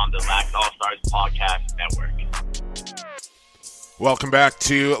Classified on the Lax All-Stars Podcast Network. Welcome back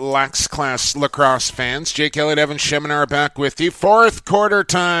to Lax Class Lacrosse fans. Jake Elliott, Evan Schemenauer back with you. Fourth quarter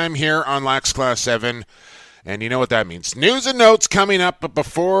time here on Lax Class 7. And you know what that means. News and notes coming up. But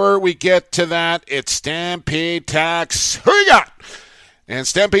before we get to that, it's Stampede Tax. Who you got? And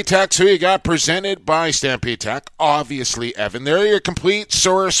Stampede Tax, Who You Got, presented by Stampede Tax. Obviously, Evan. They're your complete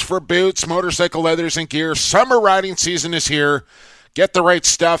source for boots, motorcycle leathers, and gear. Summer riding season is here. Get the right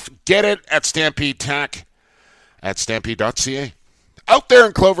stuff. Get it at Stampede Tax at stampede.ca. Out there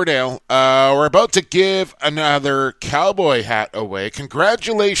in Cloverdale, we're about to give another cowboy hat away.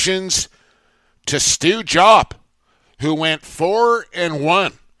 Congratulations to Stu Job, who went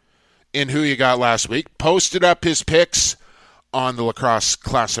 4-1 in Who You Got last week. Posted up his picks on the Lacrosse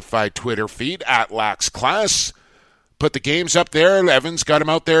Classified Twitter feed at LaxClass. Put the games up there. Evan's got them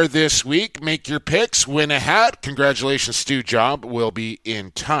out there this week. Make your picks. Win a hat. Congratulations, Stu Job. We'll be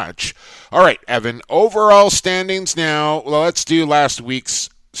in touch. All right, Evan. Overall standings now. Well, let's do last week's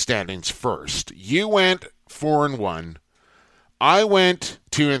standings first. You went 4-1. I went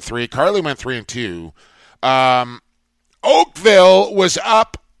 2-3. Carly went 3-2. Oakville was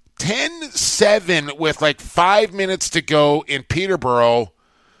up 10-7 with like 5 minutes to go in Peterborough.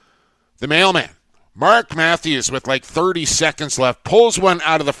 The mailman, Mark Matthews, with like 30 seconds left, pulls one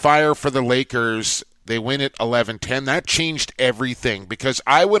out of the fire for the Lakers. They win it 11-10. That changed everything because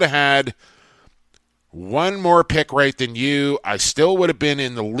I would have had one more pick right than you. I still would have been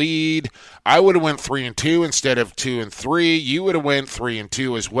in the lead. I would have went 3-2 instead of 2-3. You would have went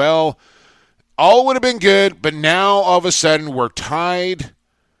 3-2 as well. All would have been good, but now all of a sudden we're tied.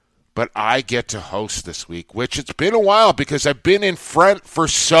 But I get to host this week, which it's been a while because I've been in front for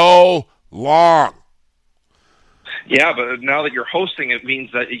so long. Yeah, but now that you're hosting, it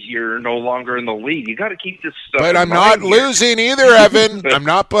means that you're no longer in the lead. You got to keep this stuff. But I'm not losing either, Evan. I'm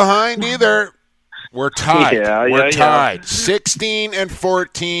not behind either. We're tied. We're tied.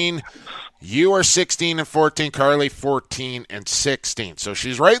 16-14. You are 16-14. Carly 14-16. So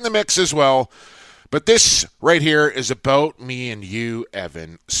she's right in the mix as well. But this right here is about me and you,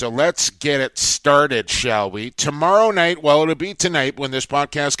 Evan. So let's get it started, shall we? Tomorrow night, well, it'll be tonight when this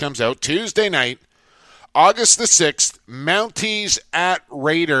podcast comes out, Tuesday night, August the 6th, Mounties at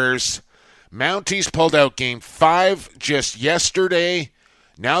Raiders. Mounties pulled out Game 5 just yesterday.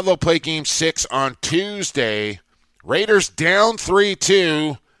 Now they'll play Game 6 on Tuesday. Raiders down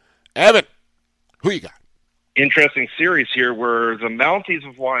 3-2. Evan, who you got? Interesting series here where the Mounties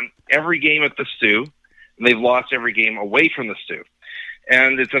have won every game at the Stew, and they've lost every game away from the Stew.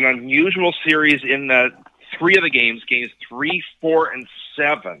 And it's an unusual series in that 3 of the games 3, 4, and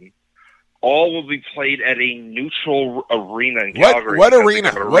 7, all will be played at a neutral arena in Calgary. What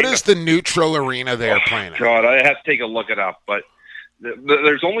arena? What is the neutral arena they are playing at? God, I have to take a look it up, but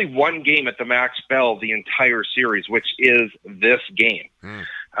there's only one game at the Max Bell the entire series, which is this game.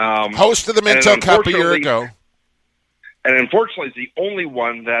 Host of the Minto Cup a year ago. And unfortunately, it's the only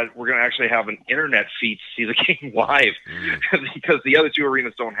one that we're going to actually have an internet feed to see the game live because the other 2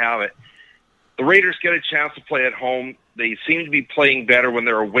 arenas don't have it. The Raiders get a chance to play at home. They seem to be playing better when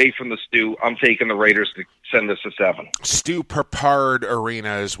they're away from the Stew. I'm taking the Raiders to send this to 7. Stu Perpard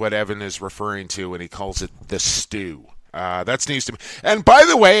Arena is what Evan is referring to when he calls it the Stew. That's news to me. And by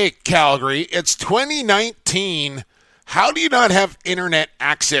the way, Calgary, it's 2019. How do you not have internet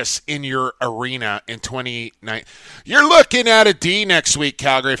access in your arena in 2019? You're looking at a D next week,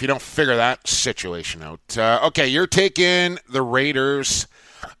 Calgary, if you don't figure that situation out. Okay, you're taking the Raiders.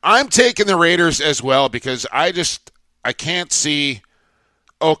 I'm taking the Raiders as well because I can't see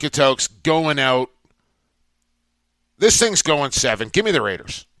Okotoks going out. This thing's going 7. Give me the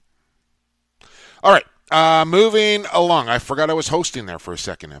Raiders. All right, moving along. I forgot I was hosting there for a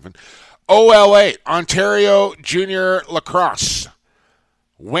second, Evan. OL8, Ontario Junior Lacrosse,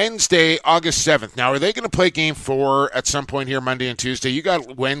 Wednesday, August 7th. Now, are they going to play Game 4 at some point here, Monday and Tuesday? You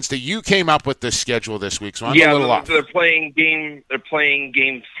got Wednesday. You came up with this schedule this week, so I'm a little off. They're playing Game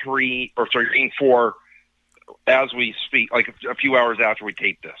 4 as we speak, like a few hours after we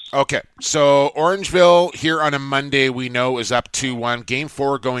tape this. Okay, so Orangeville here on a Monday we know is up 2-1. Game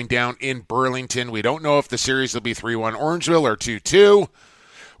 4 going down in Burlington. We don't know if the series will be 3-1 Orangeville or 2-2.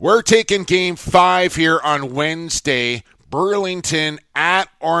 We're taking Game 5 here on Wednesday, Burlington at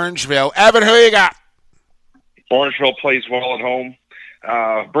Orangeville. Evan, who you got? Orangeville plays well at home.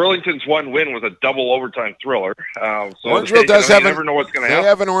 Burlington's one win was a double overtime thriller. Orangeville does have never know what's going to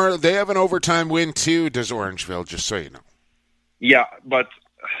happen. They have an overtime win too, does Orangeville, just so you know. Yeah, but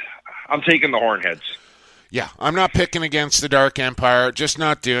I'm taking the Hornheads. Yeah, I'm not picking against the Dark Empire, just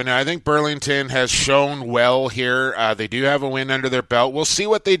not doing it. I think Burlington has shown well here. They do have a win under their belt. We'll see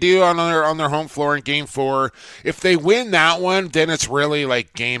what they do on their home floor in Game 4. If they win that one, then it's really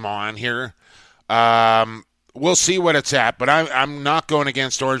like game on here. We'll see what it's at, but I'm not going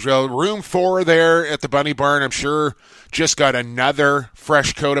against Orangeville. Room 4 there at the Bunny Barn, I'm sure, just got another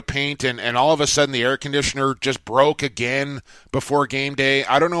fresh coat of paint, and all of a sudden the air conditioner just broke again before game day.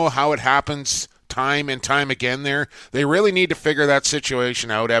 I don't know how it happens time and time again there. They really need to figure that situation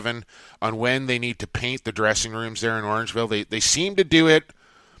out, Evan, on when they need to paint the dressing rooms there in Orangeville. They seem to do it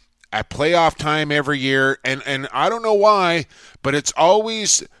at playoff time every year, and I don't know why, but it's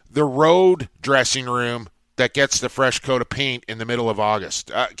always the road dressing room that gets the fresh coat of paint in the middle of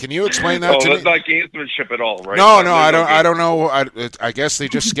August. Can you explain that to me? That's not gamesmanship at all, right? No, I don't know. I guess they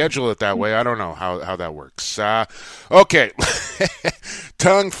just schedule it that way. I don't know how that works. Okay,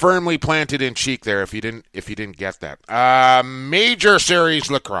 tongue firmly planted in cheek there. If you didn't get that, major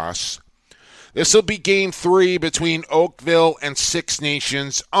series lacrosse. This will be Game 3 between Oakville and Six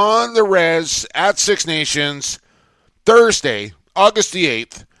Nations on the Res at Six Nations Thursday, August the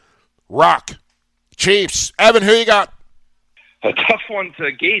 8th. Rock. Chiefs. Evan, who you got? A tough one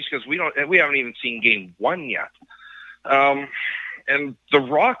to gauge because we haven't even seen Game 1 yet. And the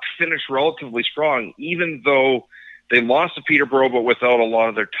Rock finished relatively strong, even though they lost to Peterborough, but without a lot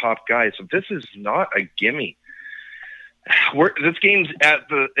of their top guys. So this is not a gimme. This game's at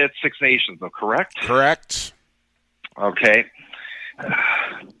Six Nations, though, correct? Correct. Okay.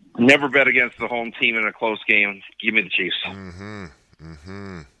 Never bet against the home team in a close game. Give me the Chiefs.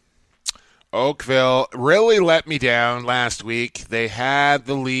 Oakville really let me down last week. They had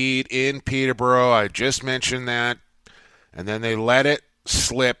the lead in Peterborough. I just mentioned that. And then they let it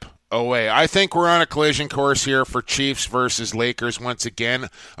slip away. I think we're on a collision course here for Chiefs versus Lakers once again.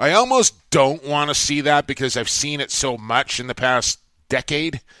 I almost don't want to see that because I've seen it so much in the past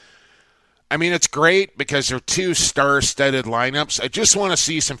decade. I mean, it's great because they're two star-studded lineups. I just want to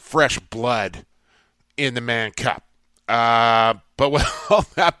see some fresh blood in the Mann Cup. But with all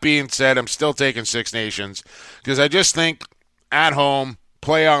that being said, I'm still taking Six Nations because I just think at home,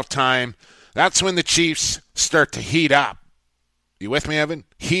 playoff time, that's when the Chiefs start to heat up. You with me, Evan?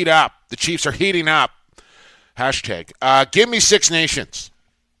 Heat up. The Chiefs are heating up. Hashtag. Give me Six Nations.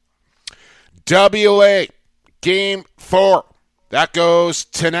 WA, Game 4. That goes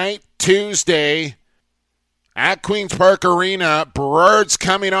tonight, Tuesday, at Queen's Park Arena. Burrard's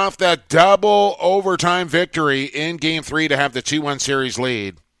coming off that double overtime victory in Game 3 to have the 2-1 series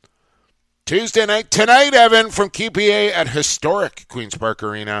lead. Tuesday night, tonight, Evan, from QPA at historic Queen's Park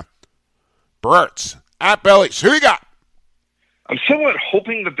Arena. Burrard's at Bellies. Who you got? I'm somewhat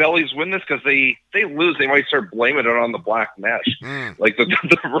hoping the Bellies win this because they lose. They might start blaming it on the black mesh, like the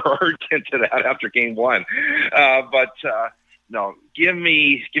Burrard hinted at after Game 1. But no, give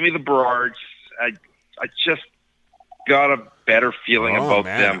me the Burrards. I just got a better feeling about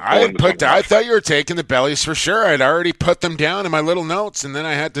them. I thought you were taking the Bellies for sure. I'd already put them down in my little notes, and then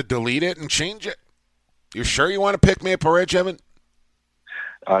I had to delete it and change it. You sure you want to pick Maple Ridge, Evan?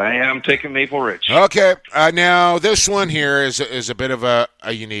 I am taking Maple Ridge. Okay. Now, this one here is a bit of a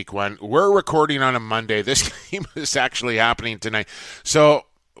unique one. We're recording on a Monday. This game is actually happening tonight. So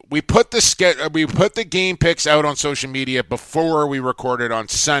we put the game picks out on social media before we recorded on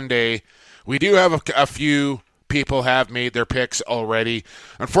Sunday. We do have a few people have made their picks already.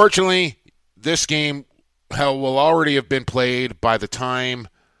 Unfortunately, this game will already have been played by the time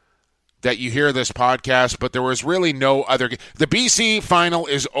that you hear this podcast, but there was really no other game. The BC final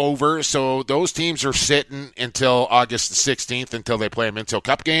is over, so those teams are sitting until August the 16th until they play a Minto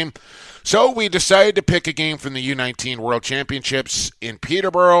Cup game. So we decided to pick a game from the U19 World Championships in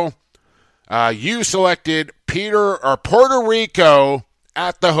Peterborough. You selected Puerto Rico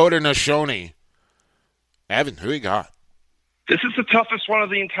at the Haudenosaunee. Evan, who you got? This is the toughest one of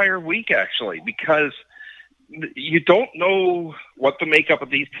the entire week, actually, because you don't know what the makeup of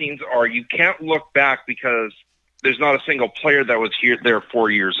these teams are. You can't look back because there's not a single player that was there 4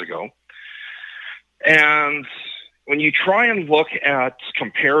 years ago. And when you try and look at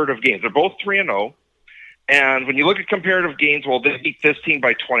comparative games, they're both 3-0. And when you look at comparative games, well, they beat this team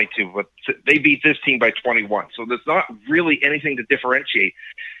by 22, but they beat this team by 21. So there's not really anything to differentiate.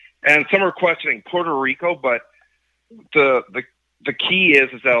 And some are questioning Puerto Rico, but the key is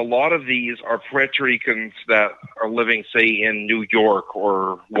that a lot of these are Puerto Ricans that are living, say, in New York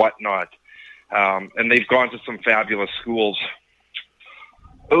or whatnot, and they've gone to some fabulous schools.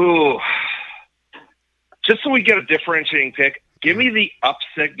 Ooh, just so we get a differentiating pick, give me the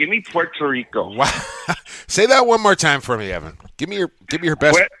upset. Give me Puerto Rico. Wow. Say that one more time for me, Evan. Give me your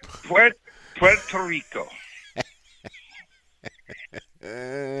best. Puerto Rico.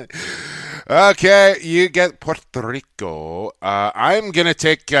 Okay, you get Puerto Rico. I'm going to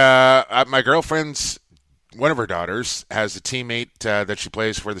take my girlfriend's, one of her daughters, has a teammate that she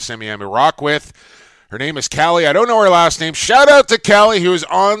plays for the Semi-Ami Rock with. Her name is Callie. I don't know her last name. Shout out to Callie, who is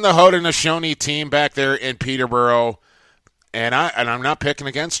on the Haudenosaunee team back there in Peterborough. And I'm not picking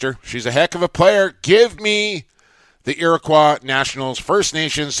against her. She's a heck of a player. Give me the Iroquois Nationals, First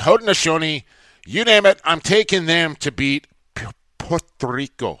Nations, Haudenosaunee, you name it. I'm taking them to beat Puerto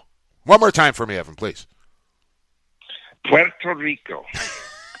Rico. One more time for me, Evan, please. Puerto Rico.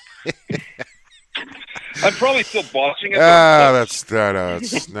 I'm probably still botching it. That's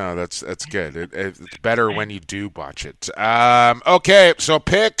good. It's better when you do botch it. Okay, so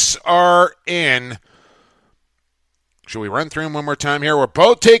picks are in. Should we run through them one more time here? We're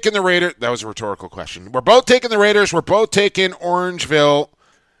both taking the Raiders. That was a rhetorical question. We're both taking the Raiders. We're both taking Orangeville.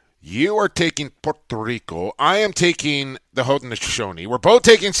 You are taking Puerto Rico. I am taking the Haudenosaunee. We're both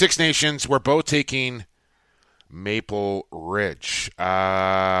taking Six Nations. We're both taking Maple Ridge.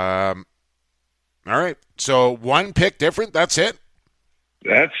 All right. So one pick different. That's it.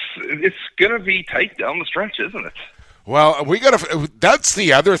 It's going to be tight down the stretch, isn't it? Well, that's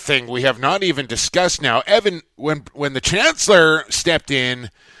the other thing we have not even discussed now. Evan, when the Chancellor stepped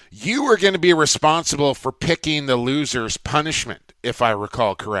in, you were going to be responsible for picking the loser's punishment, if I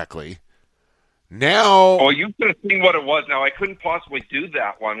recall correctly. Now... Oh, you could have seen what it was. Now, I couldn't possibly do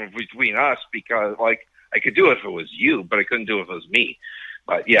that one between us because, I could do it if it was you, but I couldn't do it if it was me.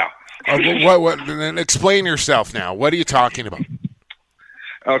 But, yeah. Then explain yourself now. What are you talking about?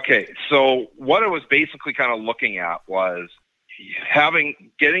 Okay, so what I was basically kind of looking at was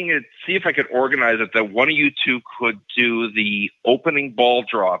see if I could organize it that one of you two could do the opening ball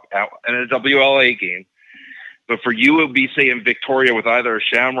drop in a WLA game. But for you, it would be, say, in Victoria with either a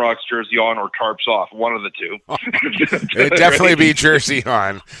Shamrocks jersey on or tarps off, one of the two. It'd definitely be jersey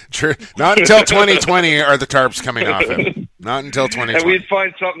on. Not until 2020 are the tarps coming off it. Not until 2020. And we'd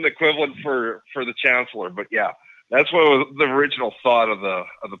find something equivalent for the Chancellor, but yeah. That's what the original thought of the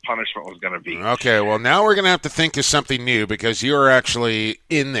punishment was going to be. Okay, well, now we're going to have to think of something new because you're actually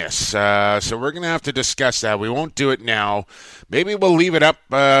in this. So we're going to have to discuss that. We won't do it now. Maybe we'll leave it up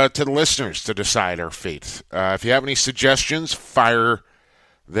to the listeners to decide our fate. If you have any suggestions, fire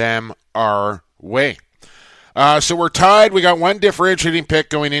them our way. So we're tied. We got one differentiating pick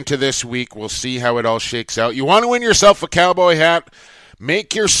going into this week. We'll see how it all shakes out. You want to win yourself a cowboy hat?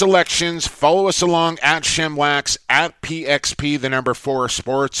 Make your selections. Follow us along at Shemlax, at PXP, the number 4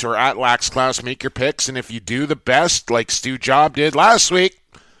 sports, or at LaxClass. Make your picks, and if you do the best, like Stu Job did last week,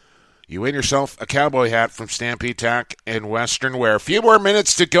 you win yourself a cowboy hat from Stampede Tack and Western Wear. A few more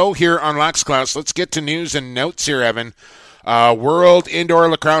minutes to go here on LaxClass. Let's get to news and notes here, Evan. World Indoor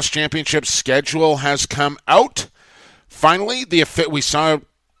Lacrosse Championship schedule has come out. Finally, we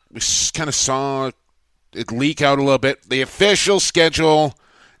kind of saw it leak out a little bit. The official schedule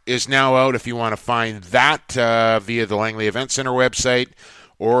is now out if you want to find that via the Langley Event Center website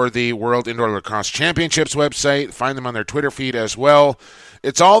or the World Indoor Lacrosse Championships website. Find them on their Twitter feed as well.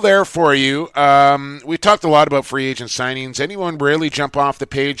 It's all there for you. We talked a lot about free agent signings. Anyone really jump off the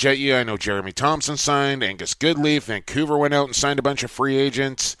page at you? I know Jeremy Thompson signed, Angus Goodleaf, Vancouver went out and signed a bunch of free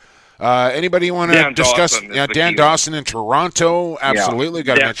agents. Anybody you want to discuss? Dan Dawson in Toronto. Absolutely,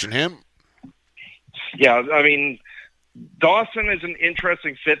 got to mention him. Yeah, I mean, Dawson is an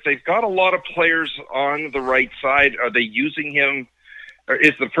interesting fit. They've got a lot of players on the right side. Are they using him? Or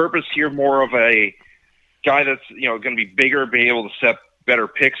is the purpose here more of a guy that's going to be bigger, be able to set better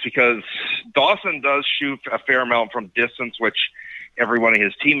picks? Because Dawson does shoot a fair amount from distance, which every one of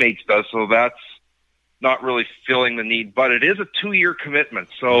his teammates does. So that's not really filling the need. But it is a 2-year commitment.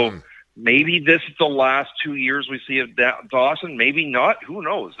 So maybe this is the last 2 years we see of Dawson. Maybe not. Who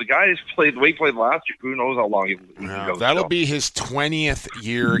knows? The guy the way he played last year. Who knows how long he can go. That'll be his 20th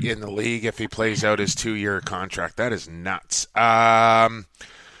year in the league if he plays out his 2-year contract. That is nuts.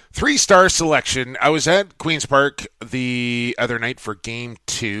 3-star selection. I was at Queen's Park the other night for Game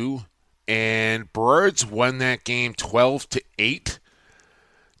 2, and Burrards won that game 12-8.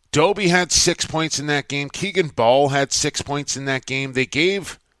 Doby had 6 points in that game. Keegan Ball had 6 points in that game. They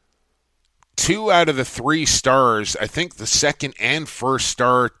gave 2 out of the 3 stars, I think the second and first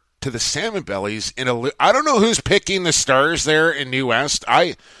star, to the Salmon Bellies. I don't know who's picking the stars there in New West.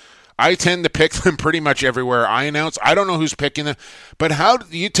 I tend to pick them pretty much everywhere I announce. I don't know who's picking them. But how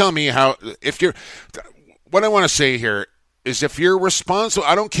do you tell me what I want to say here is if you're responsible,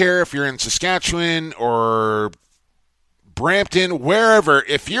 I don't care if you're in Saskatchewan or Brampton, wherever,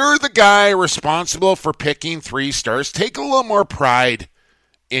 if you're the guy responsible for picking 3 stars, take a little more pride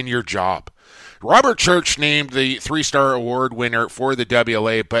in your job. Robert Church named the 3-star award winner for the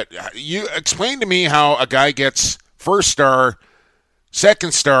WLA, but you explain to me how a guy gets first star,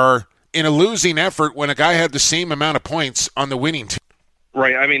 second star in a losing effort when a guy had the same amount of points on the winning team.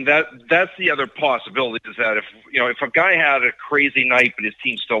 Right. I mean, that's the other possibility is that if a guy had a crazy night but his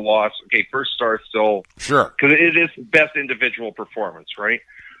team still lost, okay, first star still sure, because it is best individual performance, right?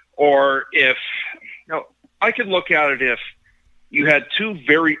 Or if I could look at it if you had 2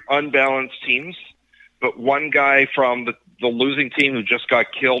 very unbalanced teams, but one guy from the losing team who just got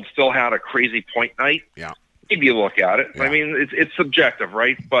killed still had a crazy point night. Yeah. Maybe you look at it. Yeah. I mean, it's subjective,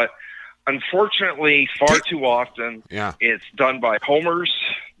 right? But unfortunately, far too often, it's done by homers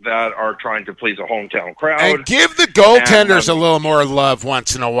that are trying to please a hometown crowd. And give the goaltenders a little more love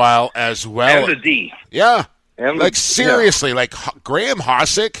once in a while as well. And the D. Yeah. Seriously, like Graham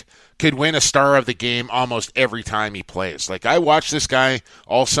Hossack could win a star of the game almost every time he plays. Like, I watched this guy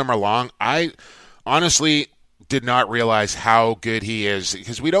all summer long. I honestly did not realize how good he is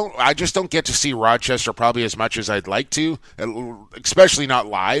because I just don't get to see Rochester probably as much as I'd like to, especially not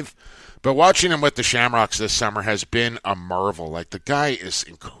live. But watching him with the Shamrocks this summer has been a marvel. Like, the guy is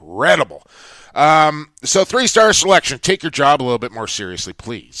incredible. So 3-star selection. Take your job a little bit more seriously,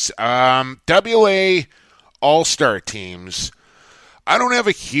 please. WA All-Star teams. I don't have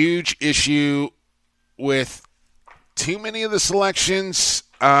a huge issue with too many of the selections,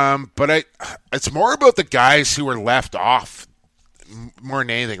 but it's more about the guys who were left off more than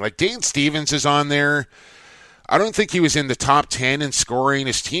anything. Like, Dane Stevens is on there. I don't think he was in the top 10 in scoring.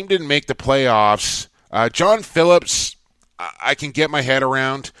 His team didn't make the playoffs. John Phillips, I can get my head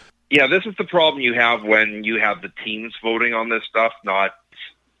around. Yeah, this is the problem you have when you have the teams voting on this stuff, not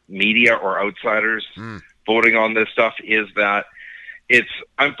media or outsiders voting on this stuff, is that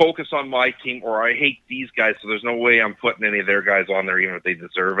I'm focused on my team, or I hate these guys, so there's no way I'm putting any of their guys on there, even if they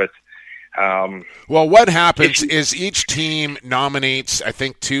deserve it. Well, what happens is each team nominates, I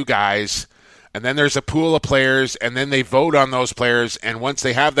think, 2 guys, and then there's a pool of players, and then they vote on those players, and once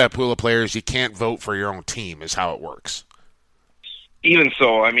they have that pool of players, you can't vote for your own team, is how it works. Even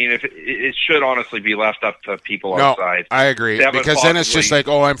so, I mean, if it should honestly be left up to people outside. No, I agree, because then it's just like,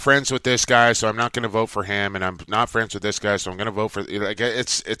 oh, I'm friends with this guy, so I'm not going to vote for him, and I'm not friends with this guy, so I'm going to vote for. Like,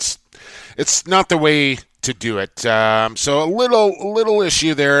 it's not the way to do it. So a little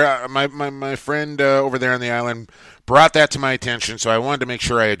issue there. My friend over there on the island brought that to my attention, so I wanted to make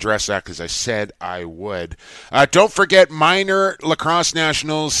sure I addressed that because I said I would. Don't forget minor lacrosse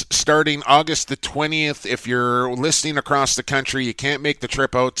nationals starting August the 20th. If you're listening across the country, you can't make the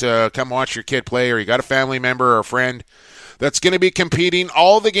trip out to come watch your kid play, or you got a family member or a friend that's going to be competing.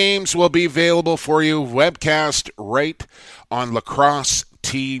 All the games will be available for you, webcast right on Lacrosse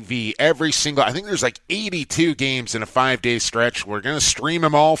TV. Every single, I think there's like 82 games in a 5-day stretch. We're going to stream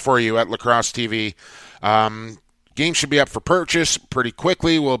them all for you at Lacrosse TV. Games should be up for purchase pretty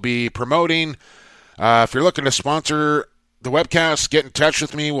quickly. We'll be promoting. If you're looking to sponsor the webcast, get in touch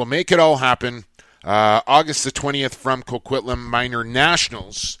with me. We'll make it all happen. August the 20th from Coquitlam Minor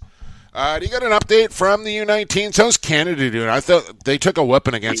Nationals. Do you got an update from the U19s? How's Canada doing? I thought they took a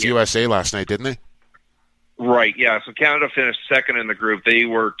whooping against USA last night, didn't they? Right, yeah. So Canada finished second in the group. They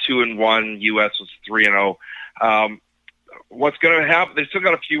were 2-1. US was 3-0. What's going to happen? They've still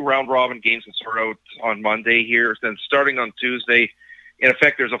got a few round-robin games to sort out on Monday here. Then starting on Tuesday, in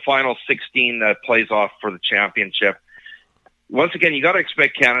effect, there's a final 16 that plays off for the championship. Once again, you got to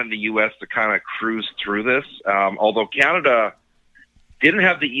expect Canada and the U.S. to kind of cruise through this. Although Canada didn't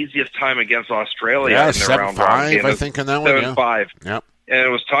have the easiest time against Australia in their round-robin game. I think, in that one. 7-5. Yep. And it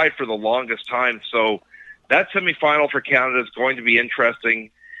was tied for the longest time. So that semifinal for Canada is going to be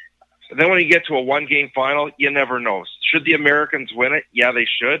interesting. And then when you get to a 1-game final, you never know. Should the Americans win it? Yeah, they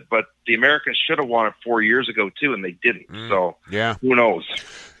should. But the Americans should have won it 4 years ago, too, and they didn't. So yeah, who knows?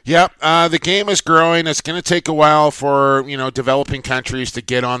 Yep, the game is growing. It's going to take a while for developing countries to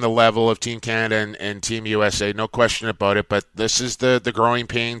get on the level of Team Canada and Team USA. No question about it. But this is the growing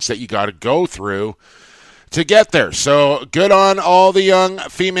pains that you got to go through to get there. So good on all the young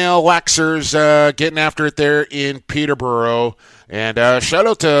female Laxers getting after it there in Peterborough. And shout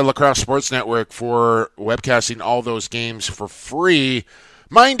out to Lacrosse Sports Network for webcasting all those games for free.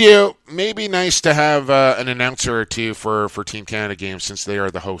 Mind you, maybe nice to have an announcer or two for Team Canada games since they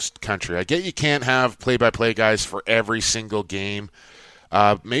are the host country. I get you can't have play-by-play guys for every single game.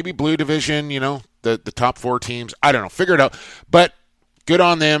 Maybe Blue Division, the top 4 teams. I don't know. Figure it out. But good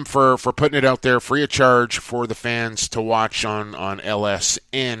on them for putting it out there free of charge for the fans to watch on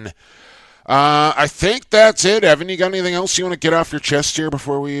LSN. I think that's it. Evan, you got anything else you want to get off your chest here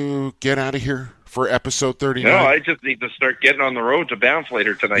before we get out of here for episode 39? No, I just need to start getting on the road to Banff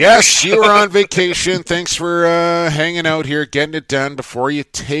later tonight. Yes, you were on vacation. Thanks for hanging out here, getting it done before you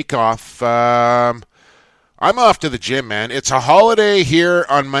take off. I'm off to the gym, man. It's a holiday here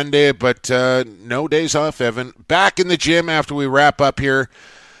on Monday, but no days off, Evan. Back in the gym after we wrap up here.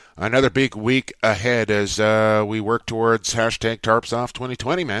 Another big week ahead as we work towards #TarpsOff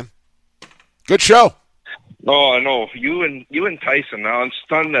 2020, man. Good show. Oh, I know. You and Tyson. Now I'm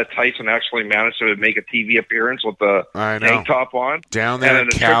stunned that Tyson actually managed to make a TV appearance with the tank top on. Down there in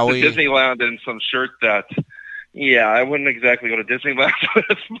Cali. To Disneyland in some shirt that, yeah, I wouldn't exactly go to Disneyland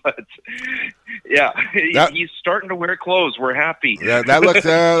with, but yeah, he's starting to wear clothes. We're happy. Yeah, that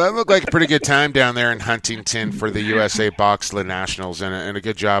looked like a pretty good time down there in Huntington for the USA Bobsled Nationals, and a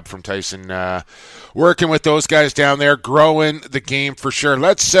good job from Tyson working with those guys down there, growing the game for sure.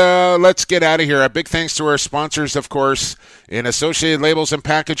 Let's get out of here. A big thanks to our sponsors, of course, in Associated Labels and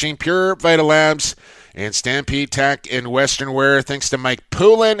Packaging, Pure Vita Labs, and Stampede Tack and Western Wear. Thanks to Mike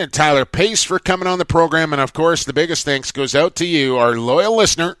Poulin and Tyler Pace for coming on the program. And, of course, the biggest thanks goes out to you, our loyal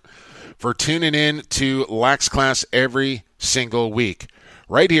listener, for tuning in to Lax Class every single week.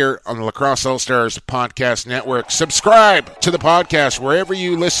 right here on the Lacrosse All-Stars Podcast Network. Subscribe to the podcast wherever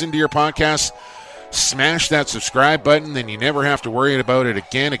you listen to your podcast. Smash that subscribe button, then you never have to worry about it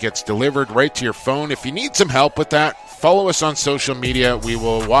again. It gets delivered right to your phone. If you need some help with that, follow us on social media. We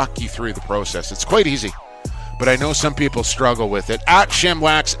will walk you through the process. It's quite easy, but I know some people struggle with it. At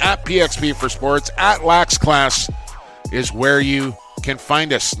Shemlax, at PXP for Sports, at LaxClass is where you can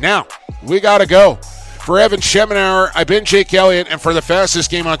find us. Now, we got to go. For Evan Schemenauer, I've been Jake Elliott, and for the fastest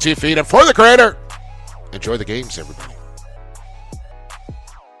game on 2 feet, and for the creator, enjoy the games, everybody.